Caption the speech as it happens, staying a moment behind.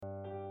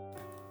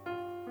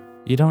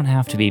You don't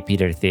have to be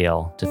Peter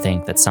Thiel to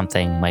think that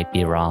something might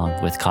be wrong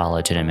with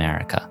college in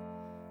America.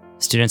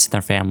 Students and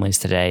their families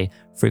today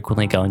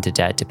frequently go into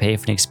debt to pay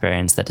for an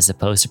experience that is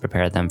supposed to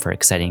prepare them for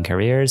exciting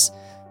careers,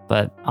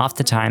 but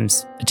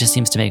oftentimes it just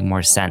seems to make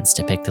more sense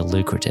to pick the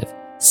lucrative,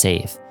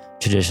 safe,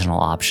 traditional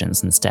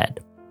options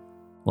instead.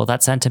 Well,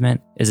 that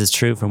sentiment is as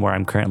true from where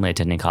I'm currently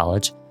attending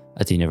college,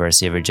 at the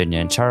University of Virginia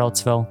in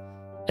Charlottesville,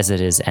 as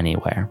it is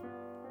anywhere.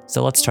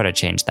 So let's try to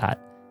change that.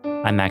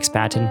 I'm Max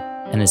Patton,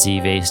 and as a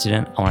UVA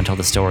student, I want to tell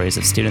the stories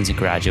of students and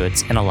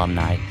graduates and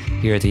alumni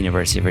here at the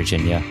University of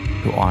Virginia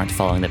who aren't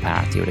following the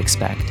path you would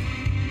expect.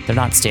 They're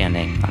not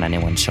standing on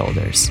anyone's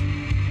shoulders.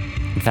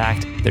 In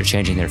fact, they're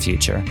changing their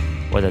future,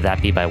 whether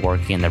that be by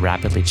working in the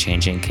rapidly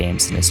changing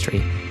games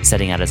industry,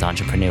 setting out as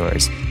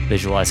entrepreneurs,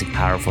 visualizing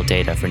powerful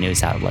data for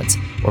news outlets,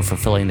 or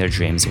fulfilling their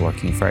dreams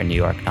working for a New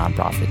York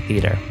nonprofit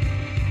theater.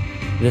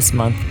 This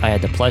month, I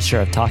had the pleasure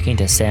of talking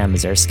to Sam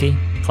Mazursky,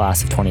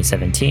 class of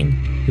 2017,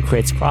 who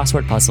creates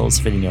crossword puzzles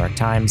for the New York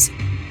Times,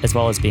 as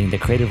well as being the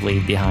creative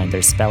lead behind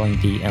their Spelling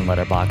Bee and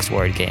Letterboxd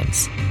word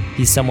games.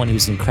 He's someone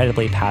who's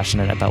incredibly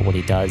passionate about what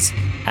he does,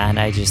 and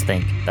I just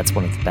think that's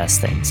one of the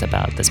best things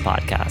about this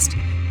podcast.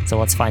 So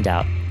let's find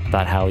out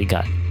about how he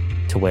got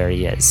to where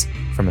he is,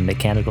 from a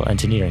mechanical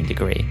engineering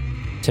degree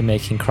to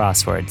making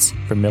crosswords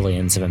for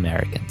millions of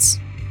Americans.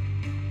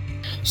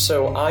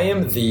 So I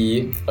am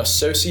the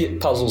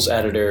associate puzzles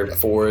editor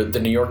for the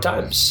New York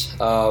Times.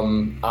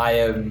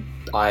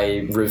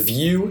 I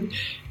review,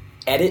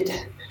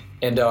 edit,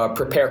 and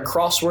prepare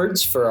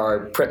crosswords for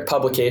our print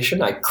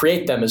publication. I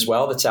create them as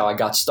well. That's how I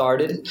got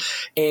started.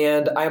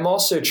 And I'm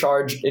also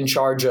in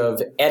charge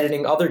of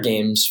editing other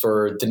games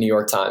for the New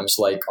York Times,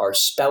 like our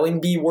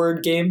Spelling Bee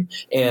word game,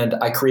 and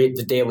I create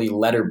the daily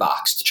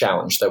Letterboxd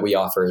challenge that we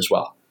offer as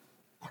well.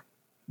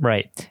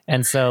 Right.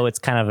 And so it's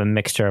kind of a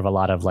mixture of a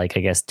lot of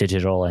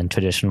digital and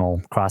traditional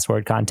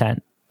crossword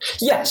content.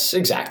 Yes,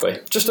 exactly.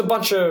 Just a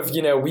bunch of,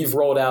 we've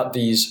rolled out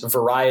these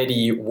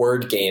variety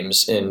word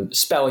games in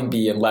Spelling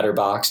Bee and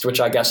Letterboxd,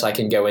 which I guess I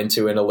can go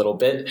into in a little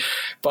bit.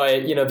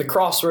 But, the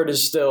crossword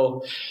is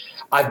still,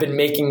 I've been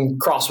making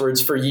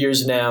crosswords for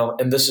years now,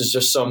 and this is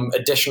just some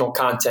additional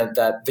content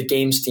that the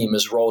games team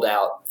has rolled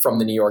out from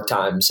the New York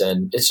Times,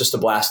 and it's just a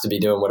blast to be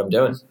doing what I'm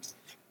doing.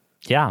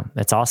 Yeah,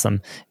 it's awesome.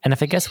 And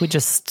if I guess we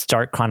just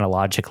start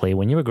chronologically,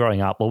 when you were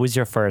growing up, what was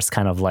your first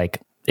kind of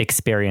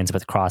experience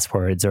with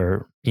crosswords,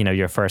 or,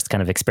 your first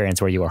kind of experience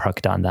where you were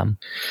hooked on them?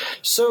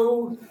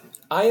 So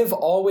I have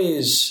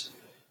always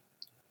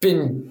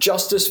been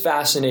just as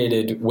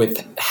fascinated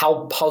with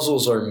how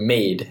puzzles are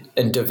made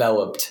and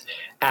developed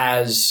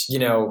as,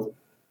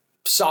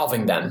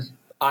 solving them.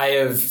 I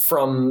have,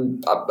 from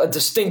a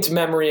distinct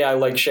memory I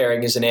like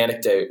sharing as an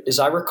anecdote, is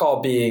I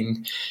recall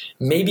being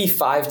maybe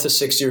 5 to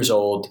 6 years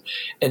old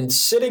and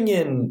sitting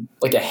in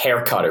a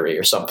hair cuttery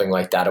or something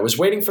like that. I was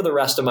waiting for the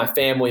rest of my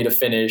family to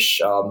finish,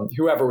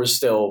 whoever was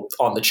still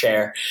on the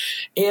chair.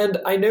 And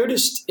I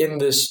noticed in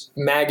this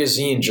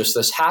magazine just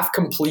this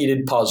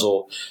half-completed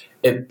puzzle.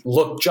 It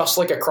looked just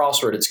like a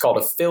crossword. It's called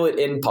a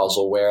fill-it-in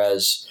puzzle,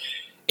 whereas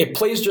it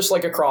plays just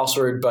like a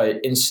crossword, but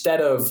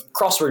instead of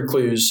crossword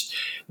clues,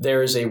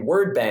 there is a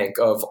word bank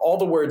of all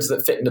the words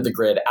that fit into the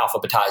grid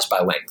alphabetized by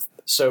length.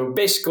 So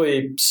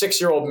basically,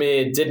 6-year-old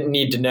me didn't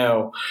need to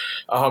know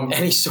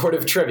any sort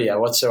of trivia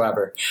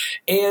whatsoever.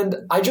 And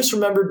I just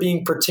remember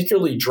being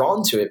particularly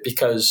drawn to it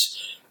because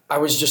I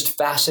was just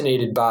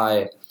fascinated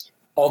by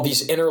all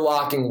these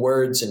interlocking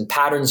words and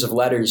patterns of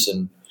letters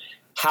and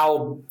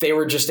how they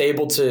were just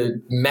able to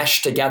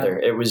mesh together.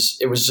 It was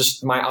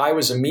just, my eye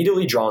was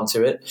immediately drawn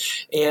to it.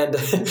 And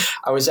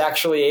I was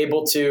actually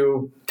able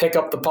to pick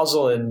up the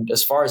puzzle. And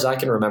as far as I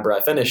can remember, I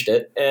finished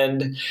it.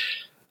 And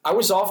I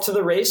was off to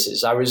the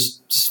races. I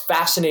was just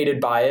fascinated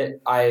by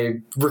it.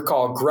 I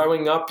recall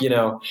growing up,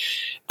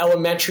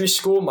 elementary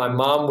school, my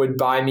mom would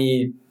buy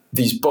me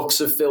these books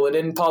of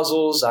fill-it-in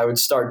puzzles. I would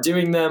start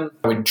doing them.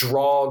 I would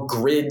draw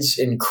grids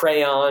in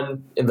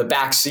crayon in the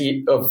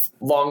backseat of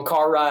long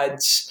car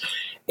rides.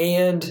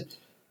 And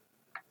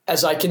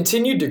as I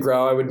continued to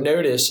grow, I would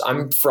notice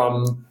I'm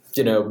from,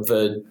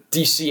 the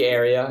DC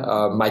area.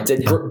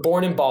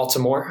 Born in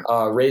Baltimore,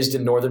 raised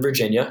in Northern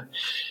Virginia.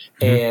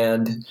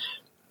 Mm-hmm.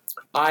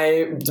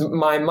 And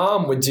my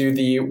mom would do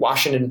the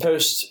Washington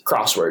Post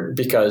crossword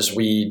because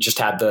we just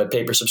had the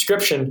paper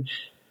subscription.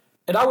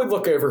 And I would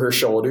look over her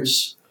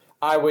shoulders.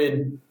 I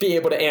would be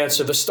able to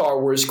answer the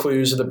Star Wars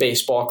clues or the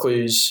baseball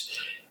clues.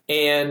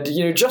 And,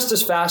 just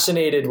as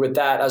fascinated with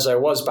that as I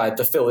was by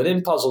the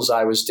fill-it-in puzzles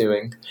I was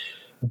doing.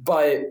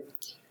 But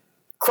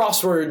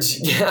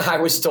crosswords, I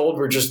was told,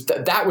 were just,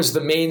 that was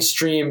the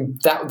mainstream,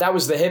 that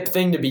was the hip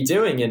thing to be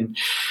doing. And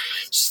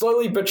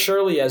slowly but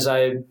surely, as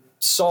I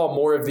saw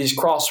more of these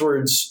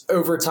crosswords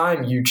over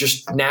time, you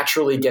just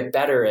naturally get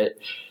better at,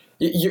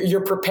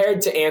 you're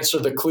prepared to answer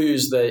the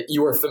clues that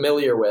you are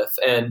familiar with.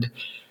 And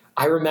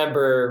I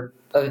remember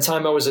at the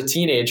time I was a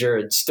teenager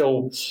and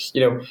still,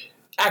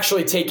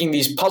 actually taking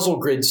these puzzle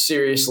grids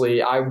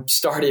seriously, I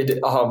started,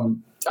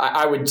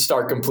 I would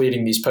start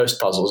completing these post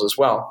puzzles as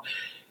well.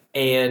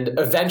 And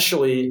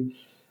eventually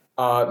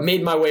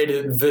made my way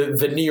to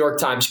the New York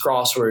Times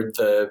crossword,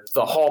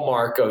 the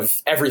hallmark of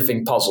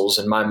everything puzzles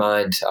in my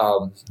mind.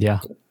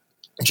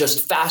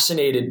 Just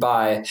fascinated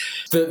by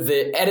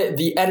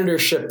the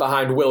editorship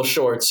behind Will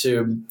Shortz,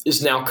 who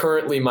is now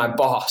currently my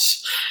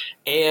boss.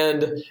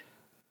 And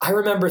I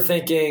remember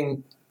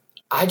thinking,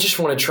 I just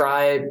want to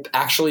try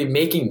actually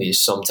making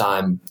these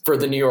sometime for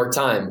the New York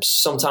Times.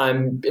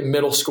 Sometime in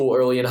middle school,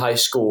 early in high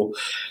school,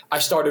 I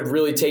started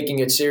really taking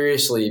it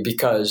seriously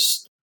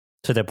because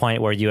to the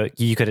point where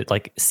you could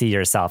like see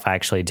yourself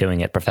actually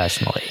doing it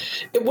professionally.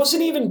 It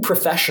wasn't even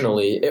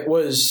professionally. It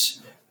was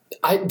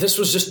this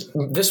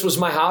was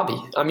my hobby.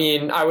 I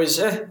mean, I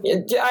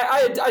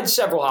had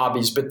several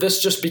hobbies, but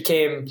this just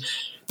became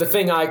the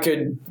thing I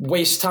could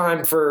waste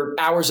time for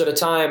hours at a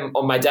time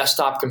on my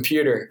desktop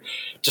computer.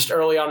 Just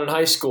early on in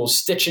high school,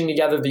 stitching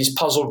together these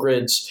puzzle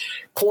grids,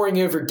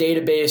 poring over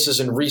databases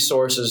and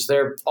resources.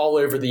 They're all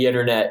over the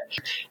internet.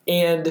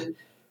 And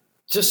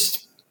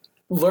just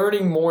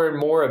learning more and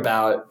more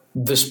about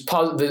this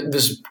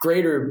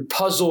greater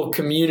puzzle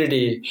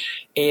community,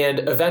 and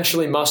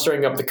eventually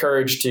mustering up the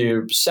courage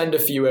to send a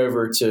few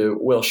over to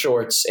Will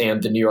Shortz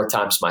and the New York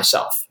Times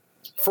myself.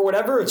 For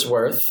whatever it's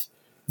worth,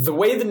 the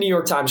way the New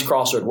York Times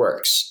crossword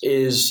works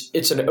is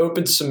it's an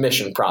open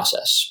submission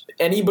process.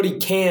 Anybody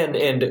can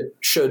and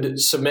should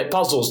submit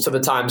puzzles to the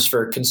Times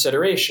for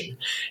consideration.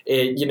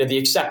 The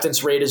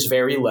acceptance rate is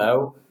very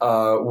low.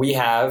 We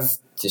have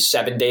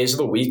 7 days of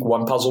the week,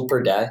 one puzzle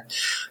per day.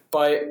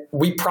 But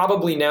we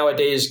probably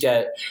nowadays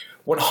get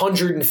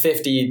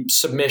 150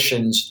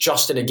 submissions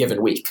just in a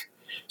given week.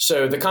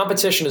 So the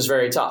competition is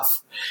very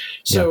tough.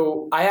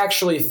 So I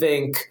actually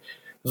think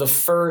the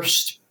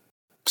first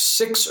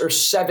 6 or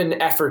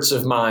 7 efforts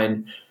of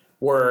mine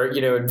were,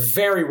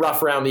 very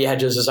rough around the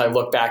edges as I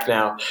look back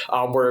now,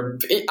 were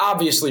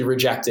obviously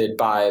rejected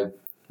by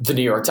the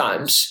New York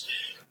Times.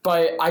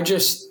 But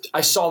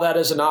I saw that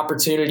as an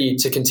opportunity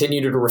to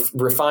continue to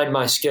refine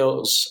my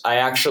skills. I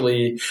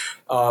actually,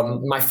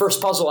 my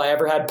first puzzle I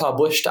ever had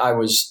published, I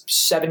was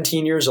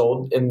 17 years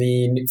old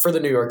for the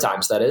New York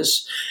Times, that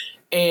is.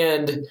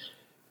 And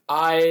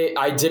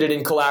I did it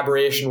in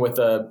collaboration with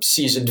a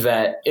seasoned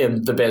vet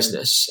in the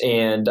business.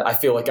 And I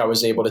feel like I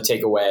was able to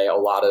take away a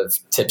lot of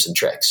tips and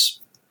tricks.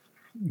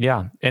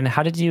 Yeah. And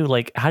how did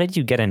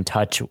you get in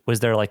touch? Was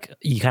there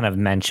you kind of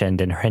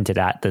mentioned and hinted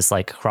at this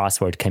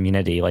crossword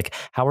community,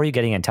 how are you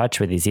getting in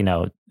touch with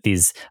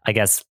these, I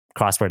guess,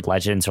 crossword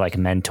legends or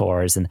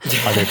mentors and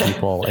other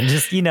people and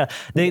just, the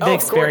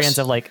experience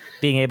of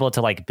being able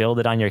to build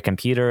it on your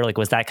computer?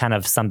 Was that kind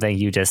of something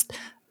you just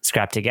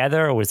scrapped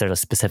together, or was there a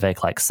specific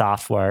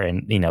software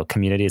and,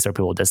 communities where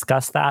people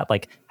discuss that?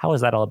 How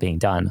is that all being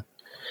done?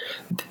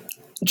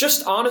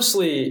 Just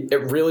honestly, it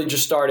really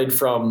just started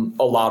from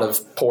a lot of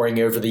poring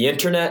over the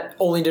internet,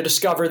 only to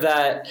discover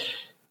that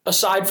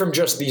aside from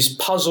just these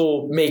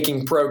puzzle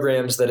making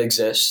programs that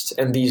exist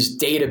and these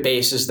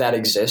databases that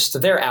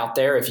exist, they're out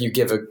there if you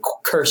give a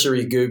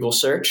cursory Google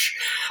search.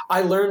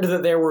 I learned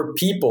that there were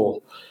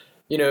people,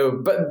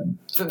 but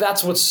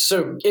that's what's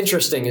so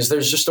interesting is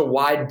there's just a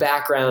wide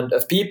background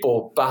of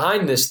people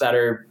behind this that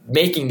are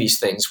making these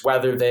things,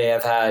 whether they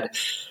have had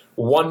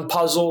one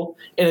puzzle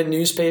in a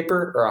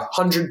newspaper or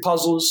 100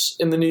 puzzles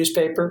in the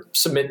newspaper,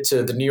 submit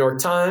to the New York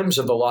Times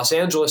or the Los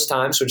Angeles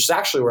Times, which is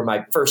actually where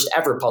my first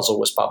ever puzzle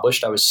was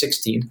published. I was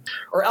 16,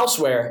 or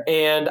elsewhere.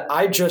 And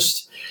I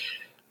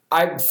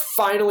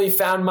finally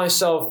found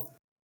myself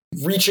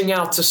reaching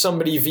out to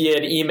somebody via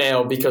an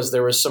email because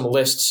there was some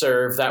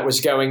listserv that was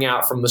going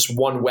out from this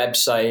one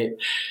website.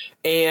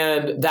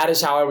 And that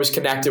is how I was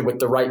connected with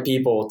the right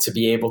people to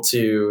be able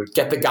to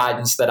get the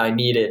guidance that I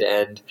needed.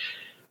 And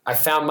I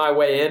found my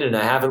way in and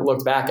I haven't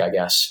looked back, I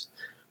guess.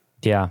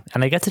 Yeah.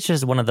 And I guess it's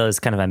just one of those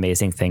kind of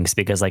amazing things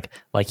because like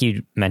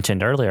you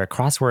mentioned earlier,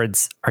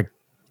 crosswords are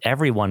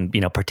everyone,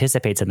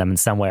 participates in them in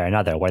some way or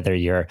another, whether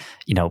you're,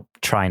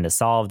 trying to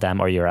solve them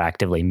or you're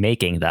actively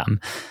making them,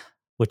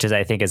 which is,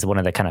 I think, is one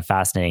of the kind of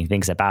fascinating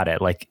things about it.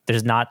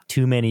 There's not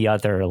too many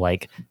other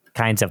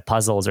kinds of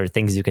puzzles or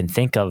things you can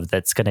think of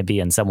that's going to be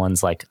in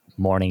someone's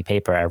morning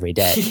paper every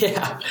day.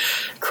 Yeah.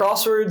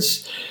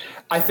 Crosswords,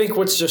 I think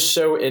what's just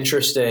so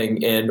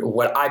interesting and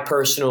what I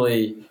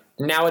personally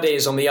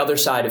nowadays on the other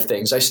side of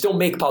things, I still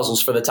make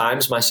puzzles for the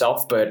Times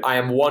myself, but I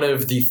am one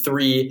of the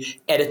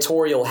 3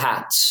 editorial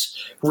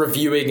hats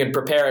reviewing and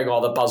preparing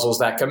all the puzzles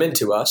that come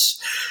into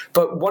us.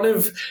 But one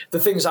of the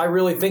things I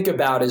really think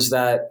about is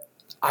that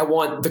I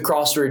want the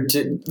crossword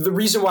the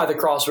reason why the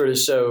crossword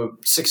is so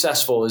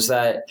successful is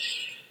that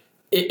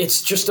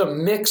it's just a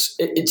mix.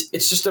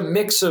 It's just a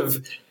mix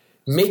of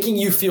making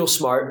you feel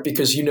smart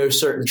because you know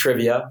certain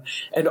trivia,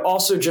 and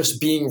also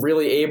just being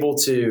really able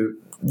to,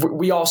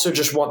 we also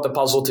just want the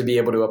puzzle to be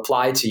able to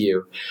apply to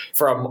you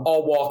from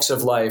all walks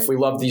of life. We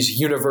love these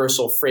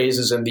universal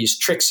phrases and these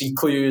tricksy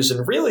clues,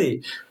 and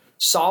really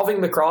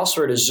solving the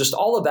crossword is just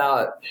all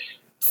about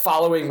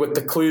following what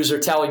the clues are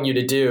telling you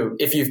to do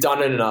if you've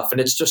done it enough. And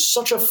it's just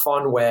such a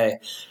fun way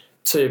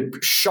to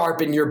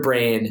sharpen your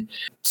brain,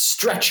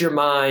 stretch your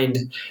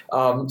mind,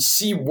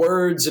 see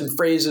words and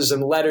phrases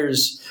and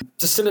letters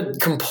just in a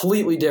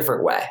completely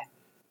different way.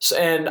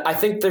 And I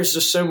think there's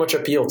just so much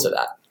appeal to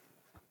that.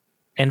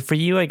 And for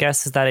you, I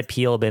guess, has that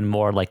appeal been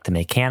more like the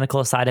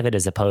mechanical side of it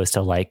as opposed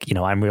to like,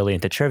 I'm really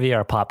into trivia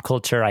or pop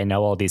culture, I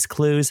know all these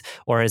clues?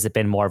 Or has it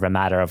been more of a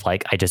matter of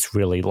like, I just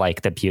really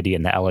like the beauty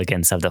and the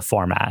elegance of the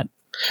format?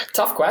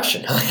 Tough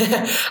question.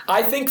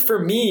 I think for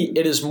me,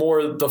 it is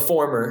more the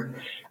former.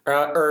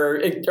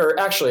 Or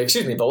actually,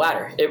 excuse me, the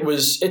latter.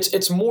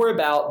 It's more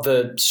about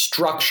the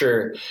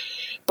structure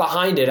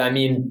behind it. I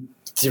mean,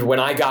 when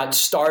I got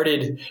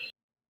started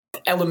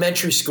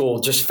elementary school,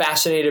 just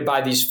fascinated by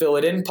these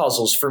fill-it-in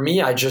puzzles. For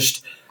me, I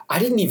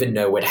didn't even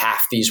know what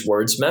half these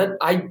words meant.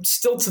 I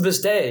still to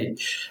this day,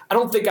 I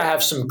don't think I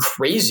have some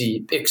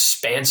crazy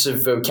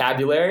expansive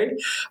vocabulary.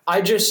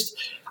 I just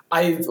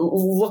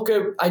look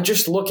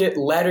at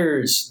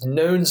letters,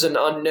 knowns and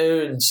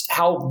unknowns,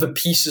 how the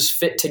pieces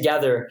fit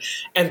together.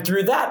 And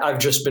through that, I've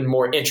just been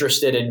more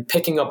interested in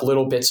picking up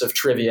little bits of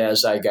trivia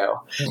as I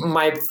go.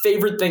 My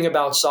favorite thing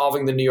about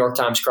solving the New York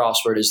Times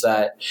crossword is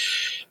that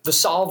the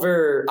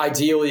solver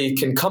ideally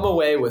can come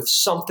away with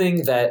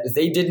something that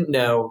they didn't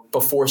know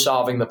before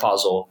solving the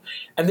puzzle.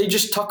 And they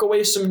just tuck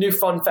away some new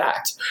fun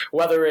fact,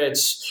 whether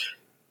it's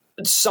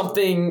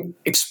something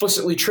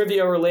explicitly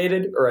trivia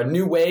related or a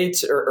new way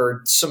to,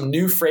 or some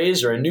new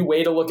phrase or a new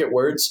way to look at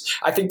words.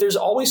 I think there's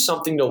always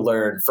something to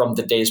learn from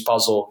the day's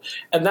puzzle.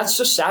 And that's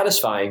just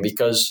satisfying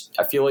because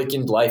I feel like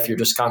in life, you're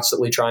just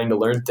constantly trying to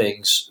learn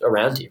things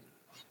around you.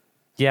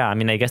 Yeah, I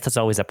mean, I guess that's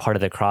always a part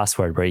of the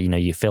crossword where,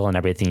 you fill in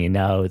everything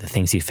the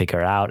things you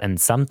figure out.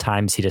 And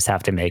sometimes you just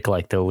have to make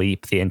like the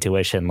leap, the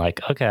intuition,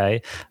 like,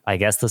 okay, I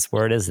guess this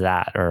word is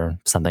that or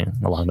something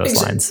along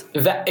those lines.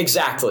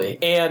 Exactly.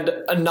 And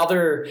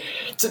another,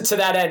 to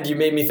that end, you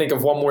made me think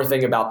of one more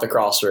thing about the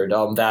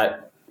crossword,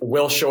 that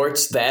Will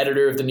Shortz, the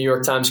editor of the New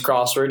York Times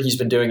crossword, he's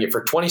been doing it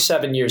for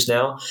 27 years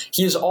now.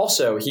 He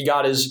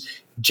got his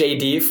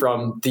JD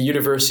from the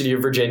University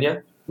of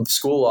Virginia.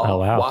 School of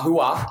Wahoo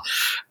Wah.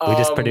 We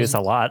just produce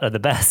a lot of the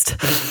best.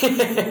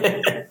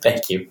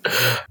 Thank you.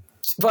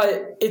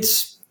 But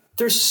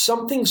there's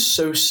something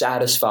so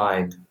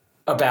satisfying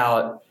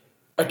about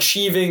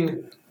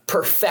achieving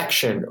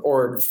perfection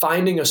or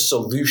finding a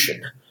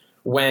solution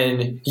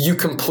when you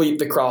complete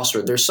the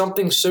crossword. There's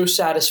something so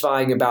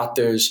satisfying about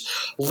those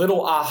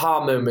little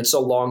aha moments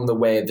along the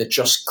way that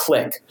just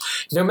click.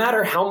 No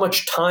matter how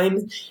much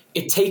time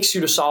it takes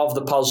you to solve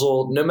the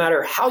puzzle, no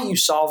matter how you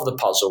solve the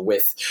puzzle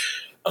with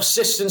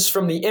assistance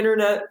from the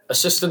internet,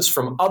 assistance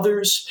from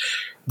others,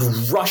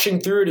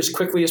 rushing through it as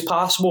quickly as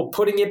possible,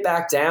 putting it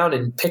back down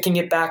and picking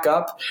it back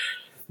up.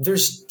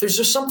 There's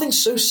just something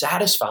so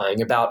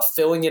satisfying about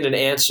filling in an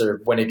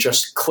answer when it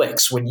just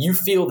clicks, when you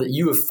feel that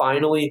you have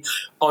finally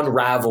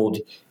unraveled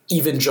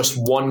even just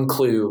one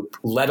clue,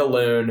 let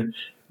alone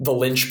the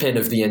linchpin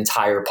of the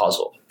entire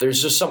puzzle.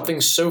 There's just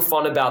something so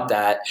fun about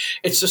that.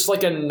 It's just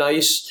like a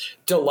nice,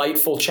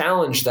 delightful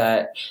challenge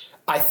that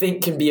I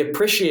think can be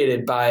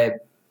appreciated by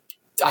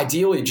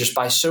ideally just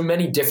by so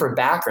many different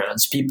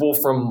backgrounds, people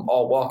from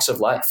all walks of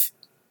life.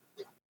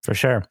 For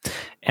sure.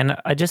 And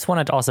I just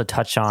wanted to also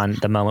touch on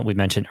the moment we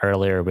mentioned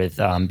earlier with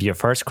your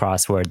first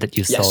crossword that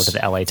you sold to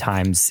the LA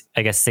Times.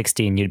 I guess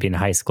 16, you'd be in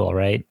high school,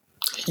 right?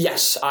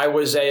 Yes, I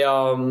was a,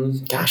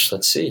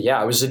 let's see. Yeah,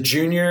 I was a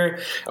junior.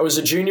 I was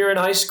a junior in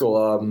high school.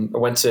 I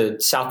went to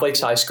South Lakes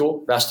High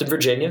School, Reston,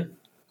 Virginia.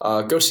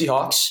 Go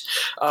Seahawks.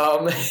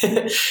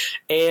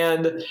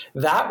 And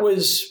that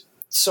was,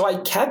 so I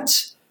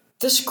kept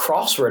this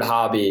crossword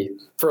hobby.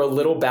 For a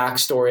little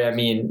backstory, I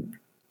mean,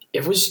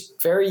 it was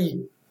very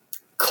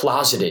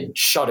closeted,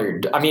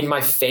 shuttered. I mean,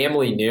 my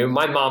family knew.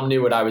 My mom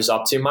knew what I was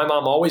up to. My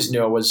mom always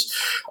knew I was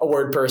a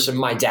word person.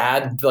 My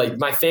dad,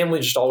 my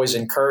family just always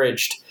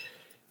encouraged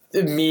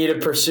me to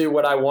pursue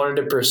what I wanted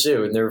to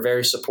pursue, and they were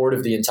very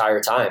supportive the entire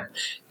time.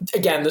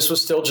 Again, this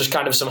was still just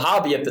kind of some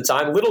hobby at the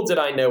time. Little did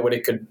I know what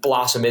it could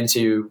blossom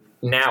into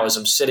now as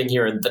I'm sitting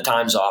here in the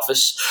Times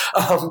office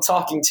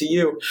talking to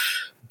you.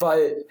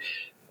 But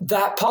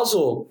that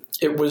puzzle,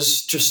 that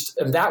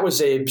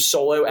was a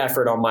solo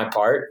effort on my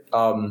part,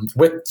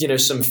 with,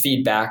 some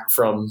feedback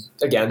from,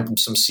 again,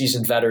 some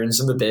seasoned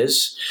veterans in the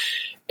biz.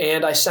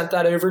 And I sent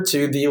that over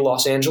to the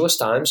Los Angeles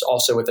Times,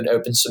 also with an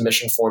open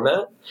submission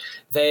format.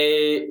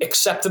 They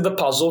accepted the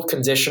puzzle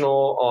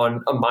conditional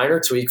on a minor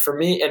tweak from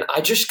me. And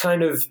I just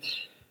kind of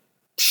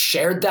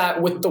shared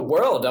that with the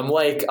world. I'm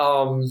like,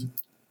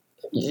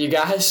 you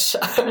guys,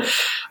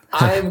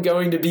 I am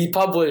going to be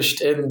published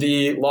in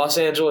the Los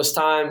Angeles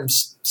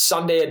Times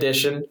Sunday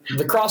edition.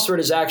 The crossword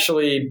is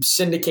actually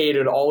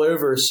syndicated all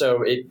over.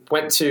 So it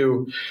went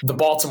to the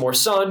Baltimore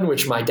Sun,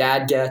 which my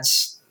dad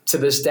gets to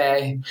this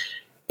day.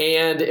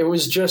 And it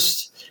was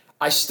just,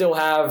 I still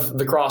have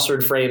the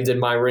crossword framed in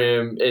my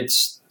room.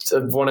 It's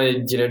one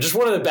of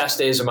the best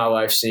days of my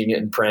life seeing it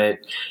in print.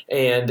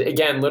 And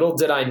again, little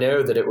did I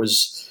know that it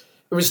was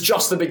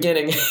just the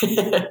beginning.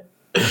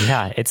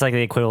 Yeah, it's like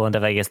the equivalent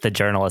of, I guess, the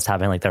journalist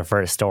having like their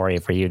first story.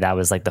 For you, that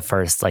was like the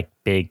first like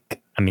big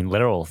I mean,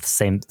 literal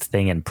same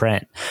thing in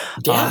print.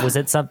 Yeah. Was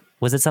it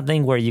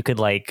something where you could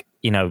like,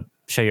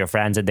 show your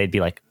friends and they'd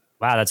be like,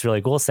 wow, that's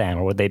really cool, Sam?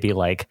 Or would they be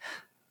like,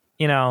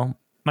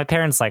 my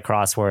parents like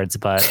crosswords,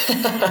 but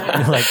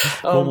like,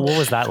 what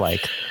was that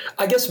like?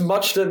 I guess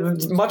much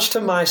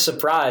to my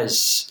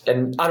surprise,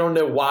 and I don't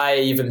know why I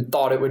even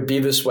thought it would be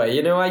this way.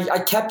 I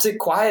kept it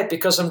quiet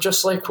because I'm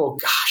just like, well,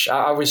 gosh,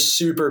 I was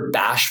super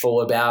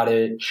bashful about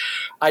it.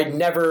 I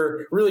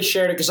never really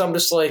shared it because I'm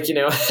just like,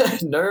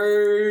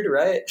 nerd,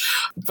 right?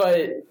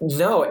 But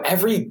no,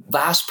 every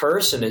last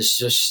person has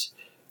just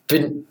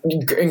been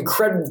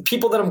incredible.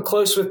 People that I'm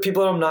close with,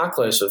 people that I'm not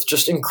close with,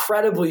 just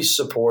incredibly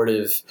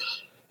supportive,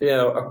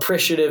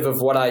 appreciative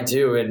of what I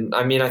do. And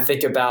I mean, I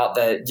think about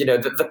that,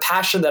 the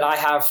passion that I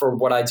have for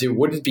what I do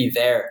wouldn't be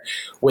there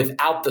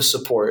without the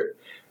support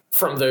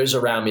from those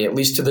around me, at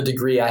least to the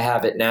degree I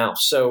have it now.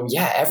 So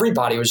yeah,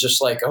 everybody was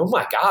just like, oh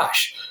my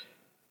gosh,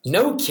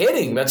 no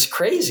kidding. That's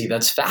crazy.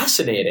 That's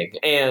fascinating.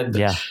 And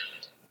yeah.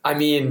 I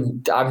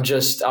mean, I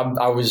was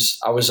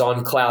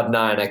on cloud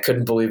nine. I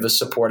couldn't believe the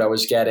support I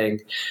was getting.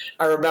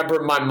 I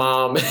remember my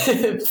mom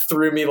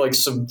threw me like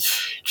some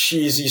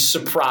cheesy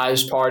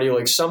surprise party,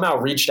 like somehow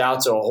reached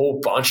out to a whole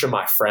bunch of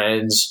my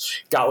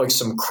friends, got like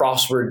some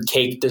crossword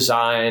cake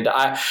designed.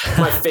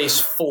 My face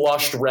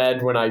flushed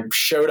red when I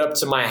showed up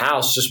to my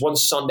house just one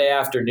Sunday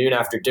afternoon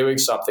after doing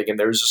something, and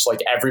there was just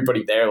like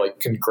everybody there, like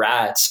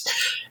congrats.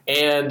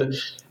 And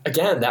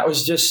again, that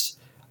was just,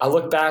 I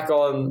look back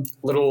on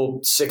little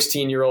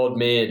 16-year-old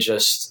me,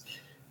 just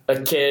a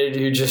kid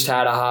who just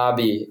had a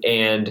hobby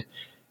and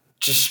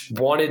just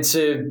wanted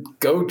to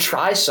go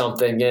try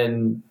something.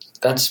 And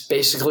that's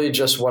basically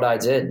just what I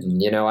did.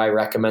 And, I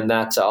recommend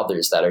that to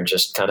others that are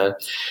just kind of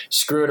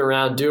screwing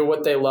around, doing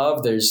what they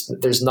love.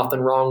 There's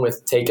nothing wrong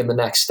with taking the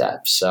next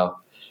step. So.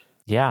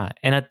 Yeah.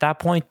 And at that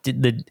point,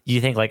 did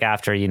you think like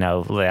after,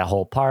 the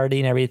whole party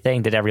and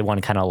everything, did everyone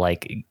kind of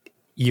like,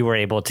 you were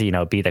able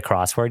to, be the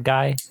crossword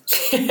guy?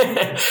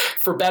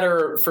 For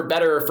better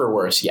or for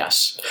worse,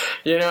 yes.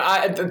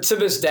 To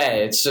this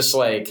day, it's just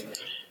like,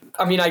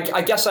 I mean,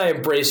 I guess I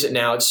embrace it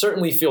now. It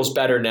certainly feels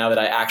better now that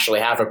I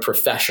actually have a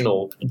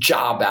professional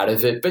job out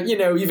of it. But,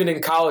 even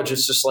in college,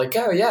 it's just like,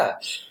 oh, yeah,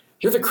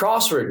 you're the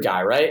crossword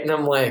guy, right? And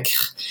I'm like,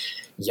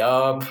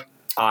 yup.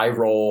 Eye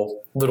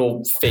roll,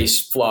 little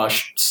face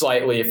flush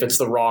slightly if it's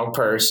the wrong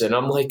person.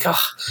 I'm like,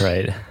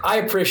 right. I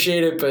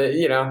appreciate it, but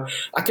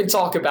I can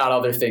talk about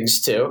other things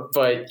too.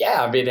 But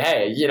yeah, I mean,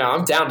 hey,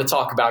 I'm down to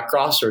talk about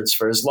crosswords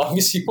for as long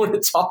as you want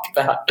to talk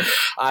about.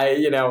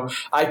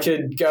 I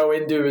could go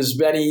into as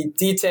many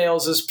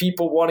details as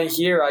people want to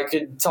hear. I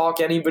could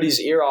talk anybody's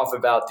ear off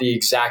about the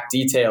exact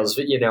details,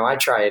 but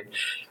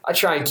I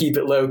try and keep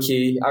it low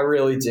key. I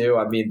really do.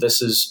 I mean,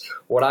 this is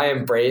what I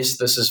embrace.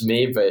 This is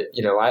me. But,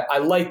 I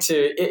like to,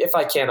 if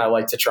I can, I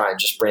like to try and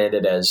just brand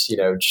it as,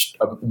 just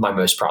my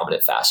most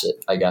prominent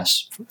facet, I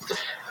guess.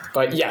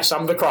 But yes,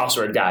 I'm the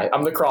crossword guy.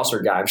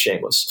 I'm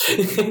shameless.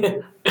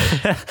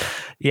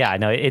 Yeah,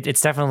 no,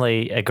 it's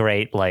definitely a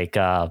great, like,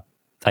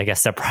 I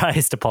guess,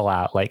 surprise to pull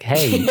out. Like,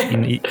 hey,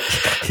 I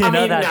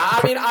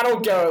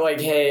don't go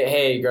like,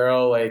 hey,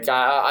 girl, like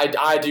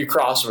I do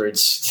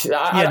crosswords.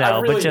 I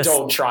really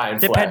don't try and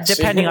flex.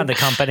 Depending on the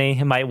company,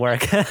 it might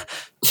work.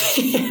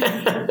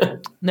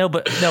 No,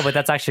 but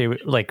that's actually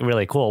like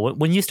really cool.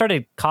 When you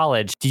started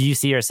college, do you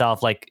see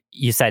yourself, like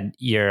you said,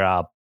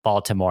 you're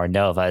Baltimore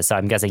Nova, so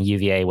I'm guessing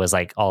UVA was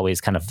like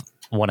always kind of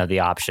one of the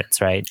options,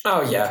 right?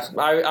 Oh yeah,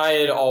 I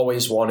had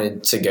always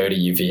wanted to go to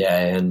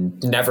UVA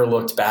and never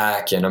looked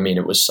back. And I mean,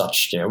 it was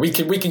such, we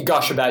can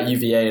gush about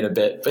UVA in a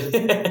bit,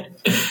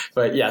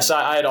 but yes,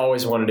 I had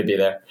always wanted to be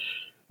there.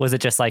 Was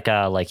it just like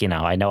I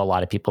know a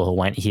lot of people who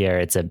went here.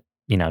 It's a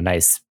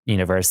nice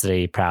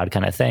university, proud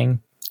kind of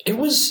thing. It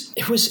was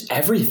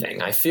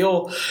everything. I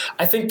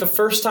think the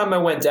first time I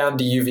went down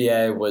to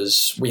UVA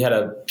was, we had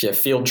a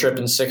field trip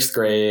in 6th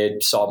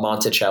grade, saw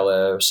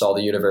Monticello, saw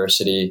the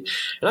university.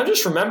 And I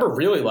just remember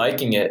really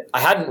liking it. I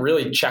hadn't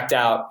really checked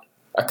out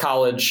a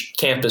college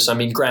campus,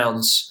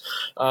 grounds,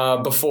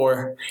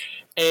 before.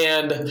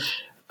 And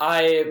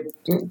I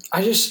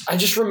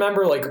just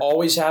remember like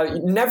always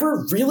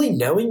never really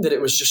knowing that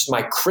it was just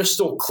my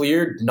crystal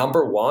clear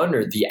number one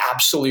or the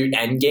absolute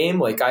end game.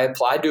 Like I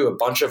applied to a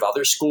bunch of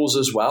other schools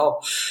as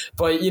well,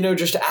 but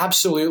just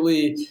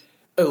absolutely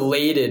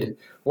elated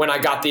when I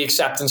got the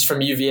acceptance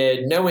from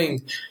UVA,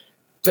 knowing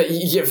that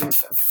you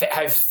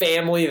have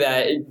family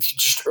that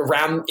just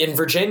around in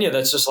Virginia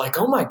that's just like,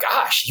 oh my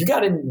gosh, you're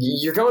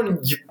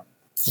going to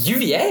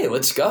UVA,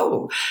 let's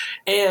go.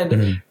 And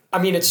mm-hmm. I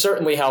mean, it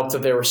certainly helped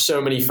that there were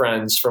so many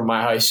friends from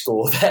my high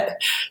school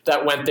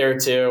that went there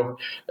too,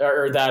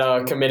 or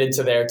that committed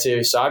to there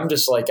too. So I'm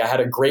just like, I had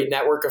a great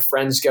network of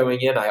friends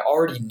going in. I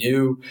already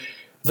knew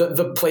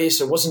the place.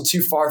 It wasn't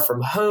too far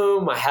from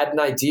home. I had an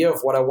idea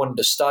of what I wanted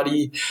to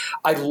study.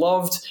 I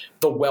loved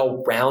the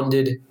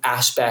well-rounded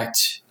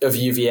aspect of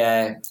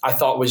UVA. I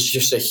thought was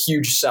just a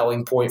huge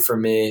selling point for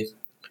me.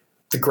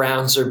 The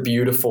grounds are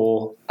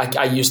beautiful.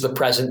 I use the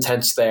present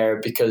tense there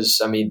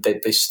because I mean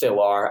they still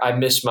are. I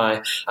miss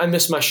my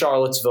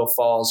Charlottesville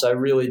falls. I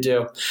really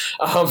do.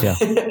 Yeah.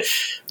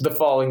 The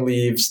falling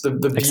leaves, the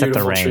Except the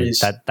beautiful rain. trees.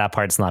 That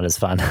part's not as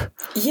fun.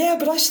 Yeah,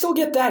 but I still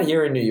get that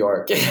here in New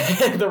York.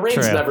 The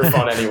rain's True. never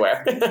fun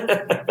anywhere.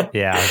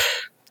 Yeah.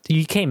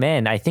 You came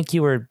in, I think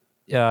you were,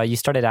 you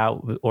started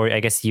out, or I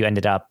guess you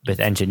ended up with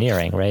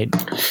engineering, right?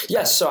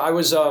 Yes. So I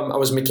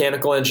was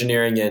mechanical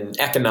engineering and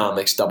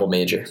economics double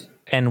major.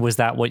 And was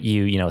that what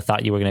you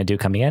thought you were going to do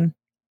coming in?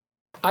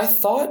 I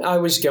thought I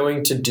was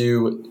going to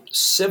do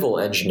civil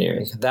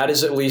engineering. That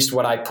is at least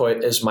what I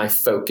put as my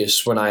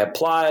focus when I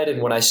applied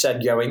and when I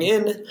said going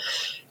in.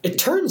 It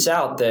turns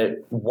out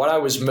that what I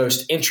was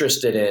most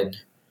interested in,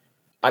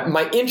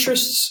 my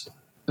interests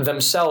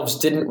themselves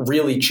didn't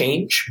really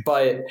change,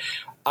 but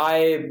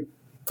I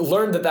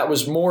learned that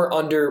was more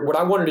under what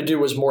I wanted to do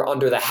was more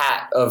under the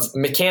hat of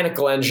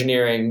mechanical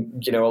engineering,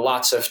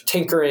 lots of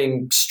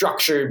tinkering,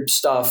 structured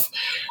stuff,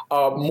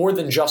 more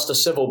than just a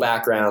civil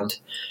background.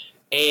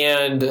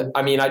 And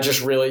I mean, I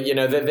just really,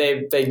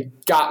 they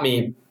got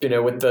me,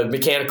 with the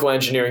mechanical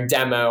engineering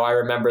demo. I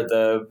remember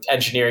the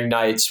engineering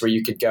nights where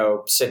you could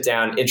go sit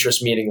down,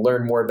 interest meeting,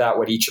 learn more about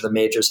what each of the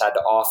majors had to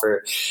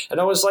offer. And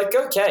I was like,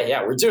 okay,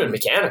 yeah, we're doing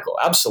mechanical.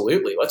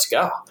 Absolutely. Let's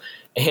go.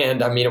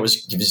 And I mean, it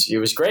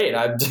was great.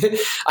 I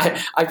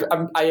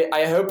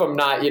hope I'm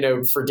not,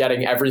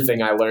 forgetting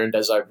everything I learned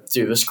as I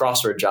do this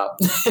crossword job,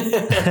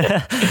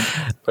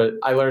 but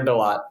I learned a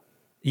lot.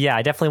 Yeah,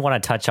 I definitely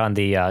want to touch on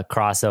the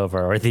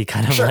crossover or the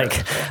kind of Sure.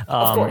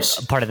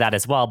 of part of that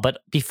as well. But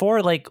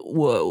before,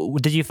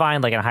 did you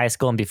find in high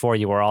school and before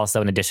you were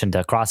also, in addition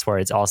to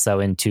crosswords, also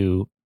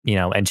into,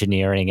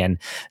 engineering and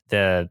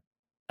the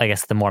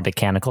more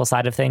mechanical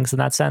side of things in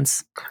that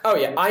sense? Oh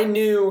yeah, I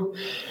knew.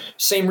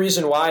 Same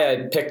reason why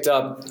I picked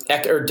up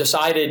or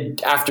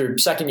decided after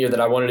second year that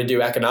I wanted to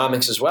do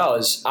economics as well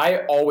is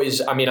I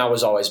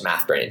was always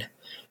math brain.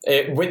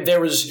 There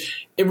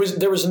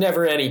was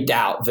never any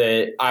doubt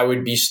that I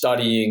would be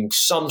studying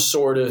some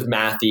sort of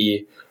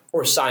mathy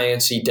or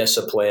sciencey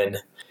discipline.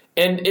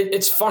 And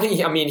it's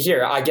funny. I mean,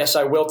 here, I guess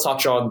I will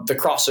touch on the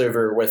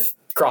crossover with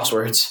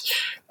crosswords,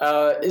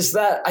 is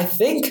that I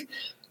think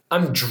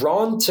I'm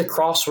drawn to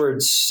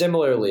crosswords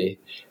similarly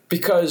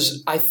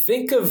because I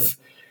think of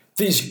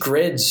these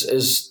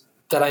grids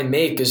that I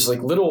make as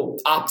little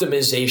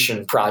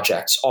optimization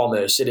projects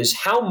almost. It is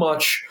how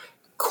much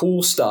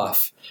cool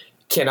stuff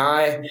can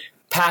I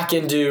pack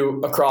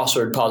into a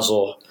crossword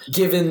puzzle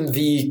given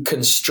the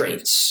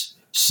constraints?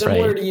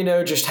 Similar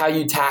to, just how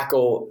you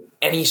tackle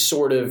any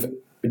sort of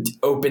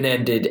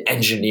open-ended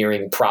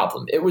engineering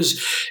problem. It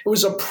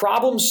was a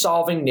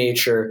problem-solving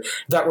nature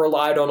that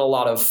relied on a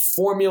lot of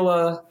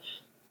formula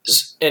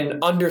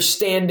and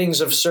understandings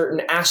of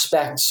certain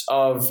aspects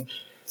of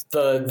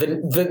the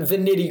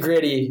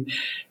nitty-gritty.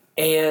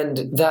 And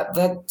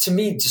that to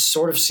me just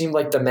sort of seemed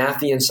like the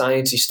mathy and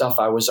sciencey stuff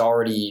I was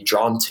already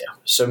drawn to.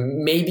 So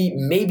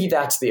maybe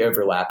that's the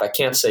overlap. I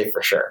can't say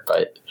for sure,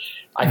 but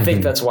I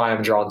think that's why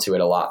I'm drawn to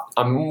it a lot.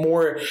 I'm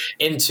more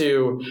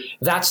into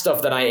that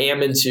stuff than I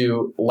am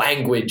into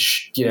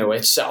language,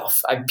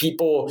 itself.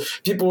 People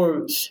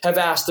have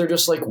asked, they're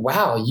just like,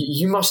 wow,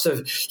 you must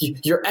have,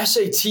 your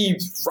SAT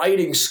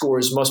writing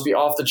scores must be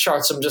off the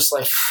charts. I'm just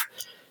like,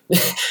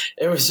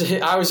 I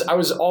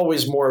was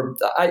always more,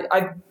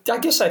 I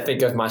guess I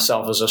think of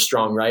myself as a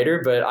strong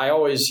writer, but I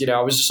was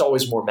just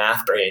always more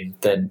math brain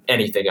than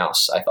anything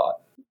else, I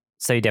thought.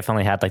 So you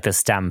definitely had the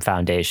STEM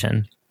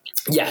foundation.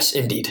 Yes,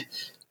 indeed.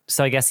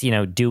 So I guess,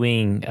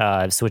 doing,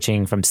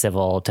 switching from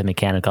civil to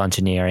mechanical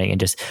engineering and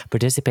just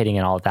participating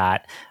in all of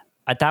that,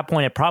 at that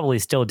point, it probably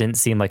still didn't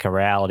seem like a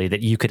reality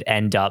that you could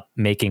end up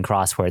making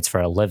crosswords for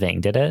a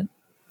living, did it?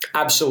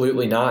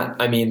 Absolutely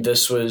not. I mean,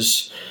 this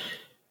was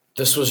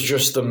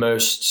just the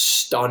most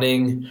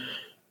stunning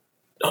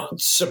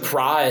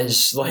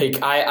surprise.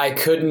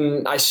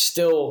 I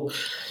still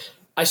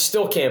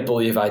can't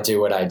believe I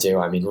do what I do.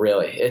 I mean,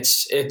 really,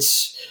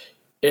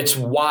 it's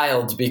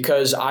wild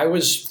because I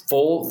was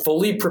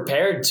fully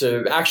prepared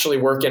to actually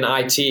work in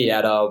IT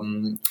at,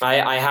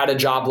 I had a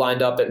job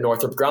lined up at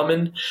Northrop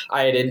Grumman.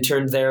 I had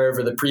interned there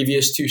over the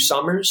previous 2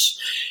 summers.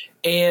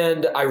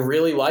 And I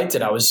really liked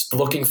it. I was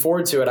looking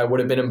forward to it. I would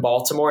have been in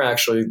Baltimore,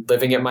 actually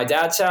living at my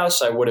dad's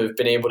house. I would have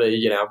been able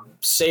to,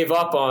 save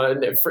up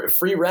on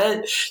free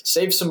rent,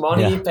 save some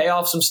money, pay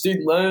off some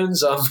student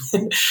loans.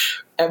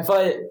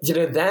 But,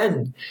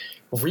 then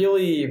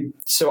really,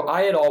 so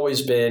I had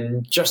always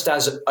been just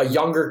as a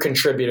younger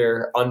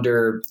contributor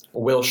under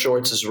Will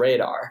Shortz's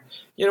radar.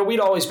 We'd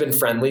always been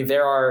friendly.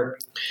 There are,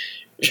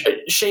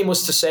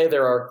 shameless to say,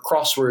 there are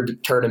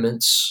crossword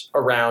tournaments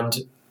around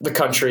the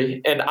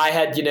country. And I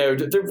had,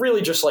 they're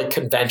really just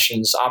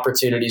conventions,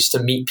 opportunities to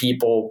meet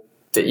people.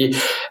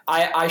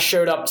 I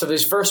showed up to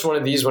this first one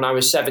of these when I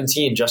was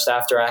 17, just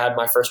after I had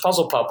my first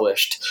puzzle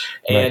published,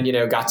 and,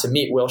 got to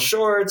meet Will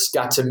Shortz,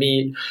 got to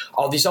meet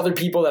all these other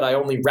people that I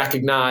only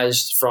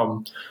recognized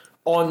from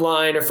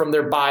online or from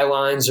their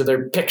bylines or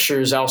their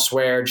pictures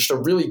elsewhere. Just a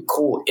really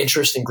cool,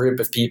 interesting group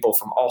of people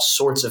from all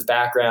sorts of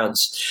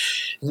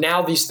backgrounds.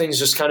 Now these things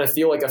just kind of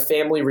feel like a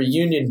family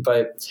reunion,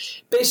 but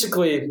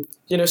basically,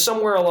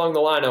 somewhere along the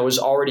line, I was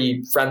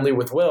already friendly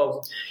with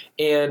Will,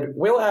 and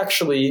Will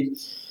actually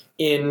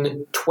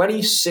in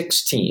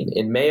 2016,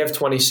 in May of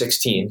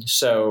 2016,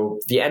 so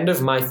the end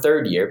of my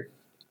third year,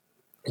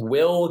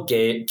 Will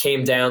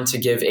came down to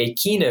give a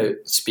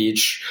keynote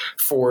speech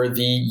for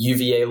the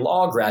UVA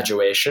law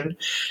graduation.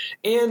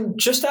 And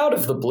just out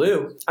of the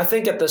blue, I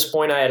think at this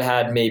point I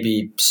had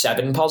maybe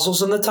 7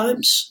 puzzles in the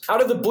Times.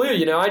 Out of the blue,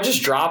 I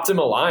just dropped him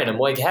a line. I'm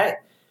like, hey,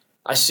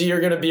 I see you're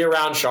going to be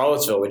around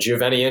Charlottesville. Would you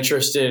have any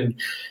interest in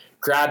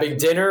grabbing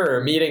dinner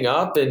or meeting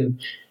up?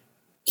 And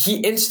he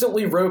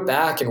instantly wrote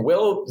back. And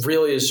Will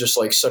really is just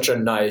like such a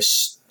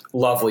nice,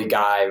 lovely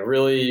guy,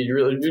 really,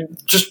 really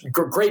just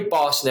great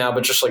boss now,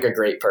 but just like a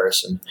great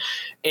person.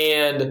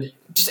 And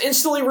just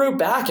instantly wrote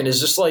back and is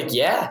just like,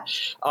 yeah.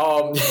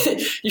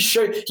 He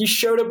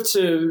showed up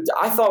to,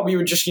 I thought we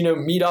would just,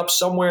 meet up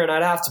somewhere and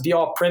I'd have to be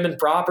all prim and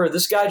proper.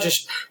 This guy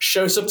just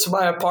shows up to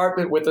my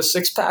apartment with a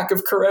 6-pack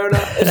of Corona.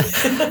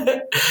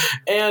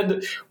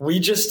 And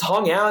we just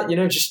hung out,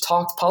 just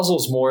talked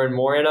puzzles more and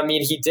more. And I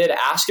mean, he did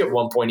ask at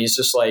one point, he's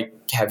just like,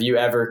 have you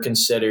ever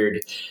considered,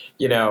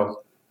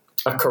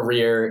 a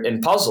career in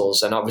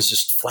puzzles? And I was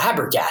just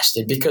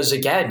flabbergasted because,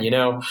 again,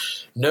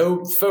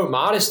 no faux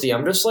modesty.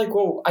 I'm just like,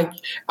 well,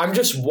 I'm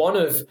just one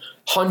of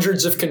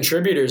hundreds of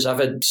contributors. I've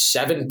had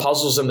 7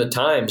 puzzles in the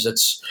Times.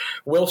 It's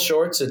Will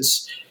Shortz.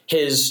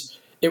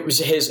 It was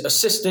his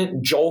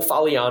assistant, Joel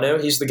Faliano.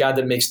 He's the guy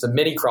that makes the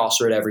mini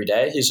crossword every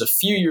day. He's a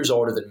few years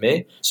older than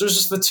me. So it was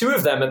just the 2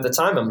 of them at the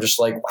time. I'm just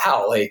like,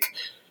 wow, like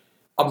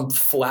I'm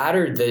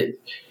flattered that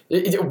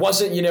it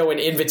wasn't, an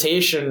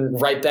invitation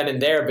right then and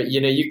there, but,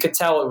 you could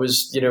tell it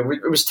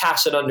was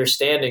tacit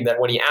understanding that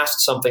when he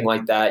asked something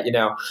like that,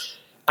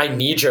 I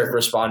knee-jerk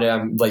responded.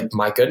 I'm like,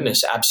 my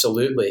goodness,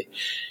 absolutely.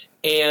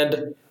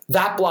 And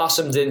that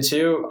blossomed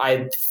into,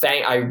 I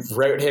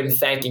wrote him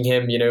thanking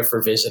him,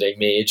 for visiting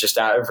me, just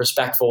out of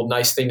respectful,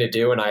 nice thing to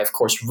do. And I, of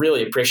course,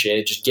 really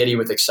appreciated, just giddy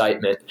with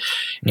excitement.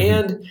 Mm-hmm.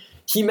 And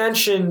he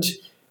mentioned,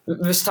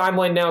 this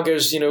timeline now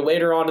goes,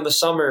 later on in the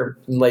summer,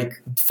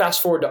 like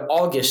fast forward to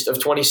August of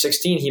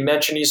 2016, he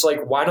mentioned, he's like,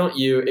 why don't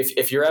you,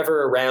 if you're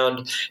ever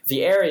around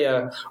the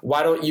area,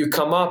 why don't you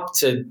come up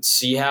to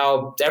see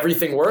how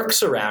everything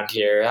works around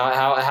here,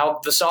 how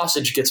the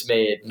sausage gets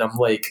made? And I'm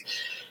like,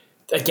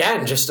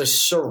 again, just a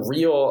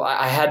surreal,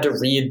 I had to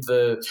read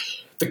the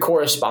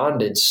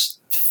correspondence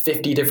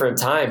 50 different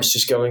times,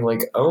 just going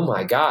like, oh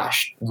my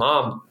gosh,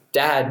 Mom,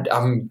 Dad,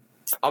 I'm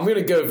going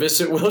to go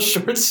visit Will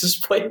Shortz's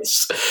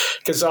place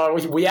because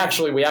we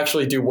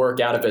actually do work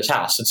out of his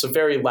house. It's a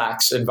very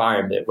lax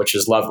environment, which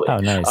is lovely. Oh,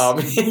 nice.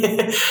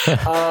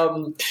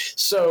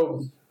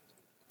 So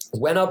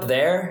went up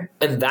there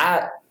and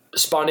that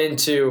spun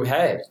into,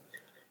 hey,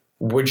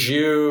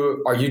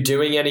 are you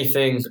doing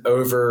anything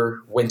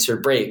over winter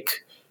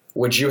break?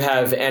 Would you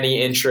have any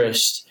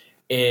interest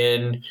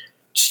in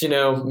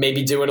just,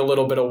 maybe doing a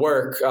little bit of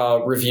work,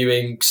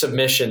 reviewing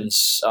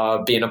submissions,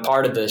 being a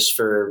part of this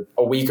for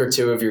a week or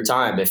 2 of your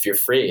time if you're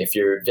free. If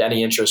you're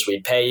any interest,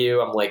 we'd pay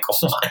you. I'm like,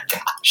 oh my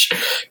gosh,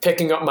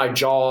 picking up my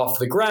jaw off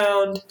the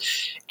ground.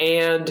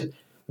 And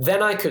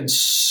then I could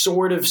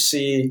sort of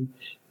see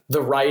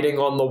the writing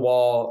on the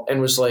wall and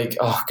was like,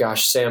 oh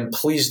gosh, Sam,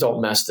 please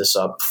don't mess this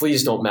up.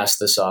 Please don't mess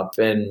this up.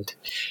 And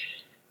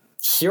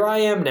here I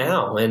am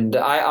now. And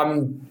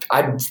I'm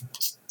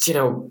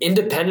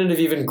independent of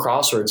even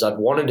crosswords, I've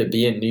wanted to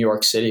be in New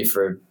York City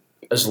for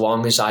as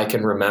long as I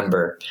can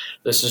remember.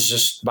 This is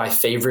just my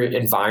favorite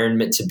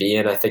environment to be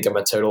in. I think I'm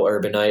a total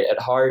urbanite at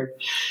heart.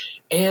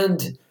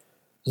 And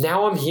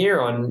now I'm here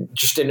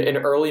in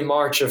early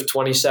March of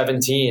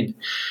 2017.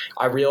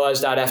 I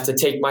realized I'd have to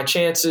take my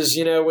chances,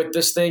 with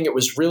this thing. It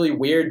was really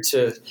weird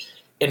to,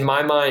 in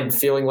my mind,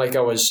 feeling like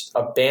I was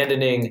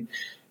abandoning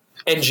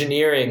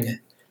engineering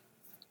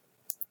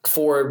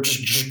for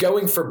just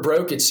going for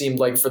broke, it seemed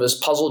like, for this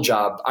puzzle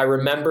job. I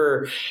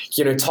remember,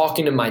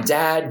 talking to my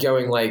dad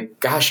going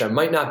like, gosh, I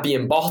might not be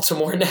in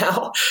Baltimore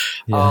now.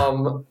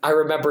 Yeah. I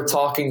remember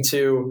talking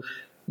to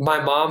my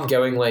mom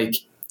going like,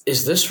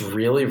 is this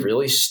really,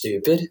 really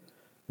stupid?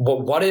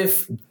 What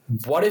if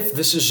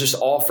this is just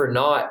all for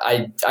naught?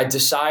 I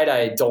decide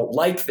I don't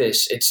like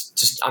this. It's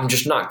just, I'm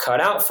just not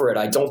cut out for it.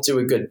 I don't do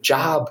a good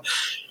job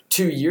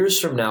 2 years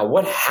from now.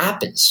 What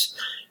happens?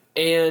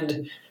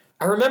 And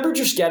I remember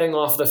just getting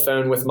off the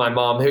phone with my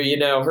mom, who,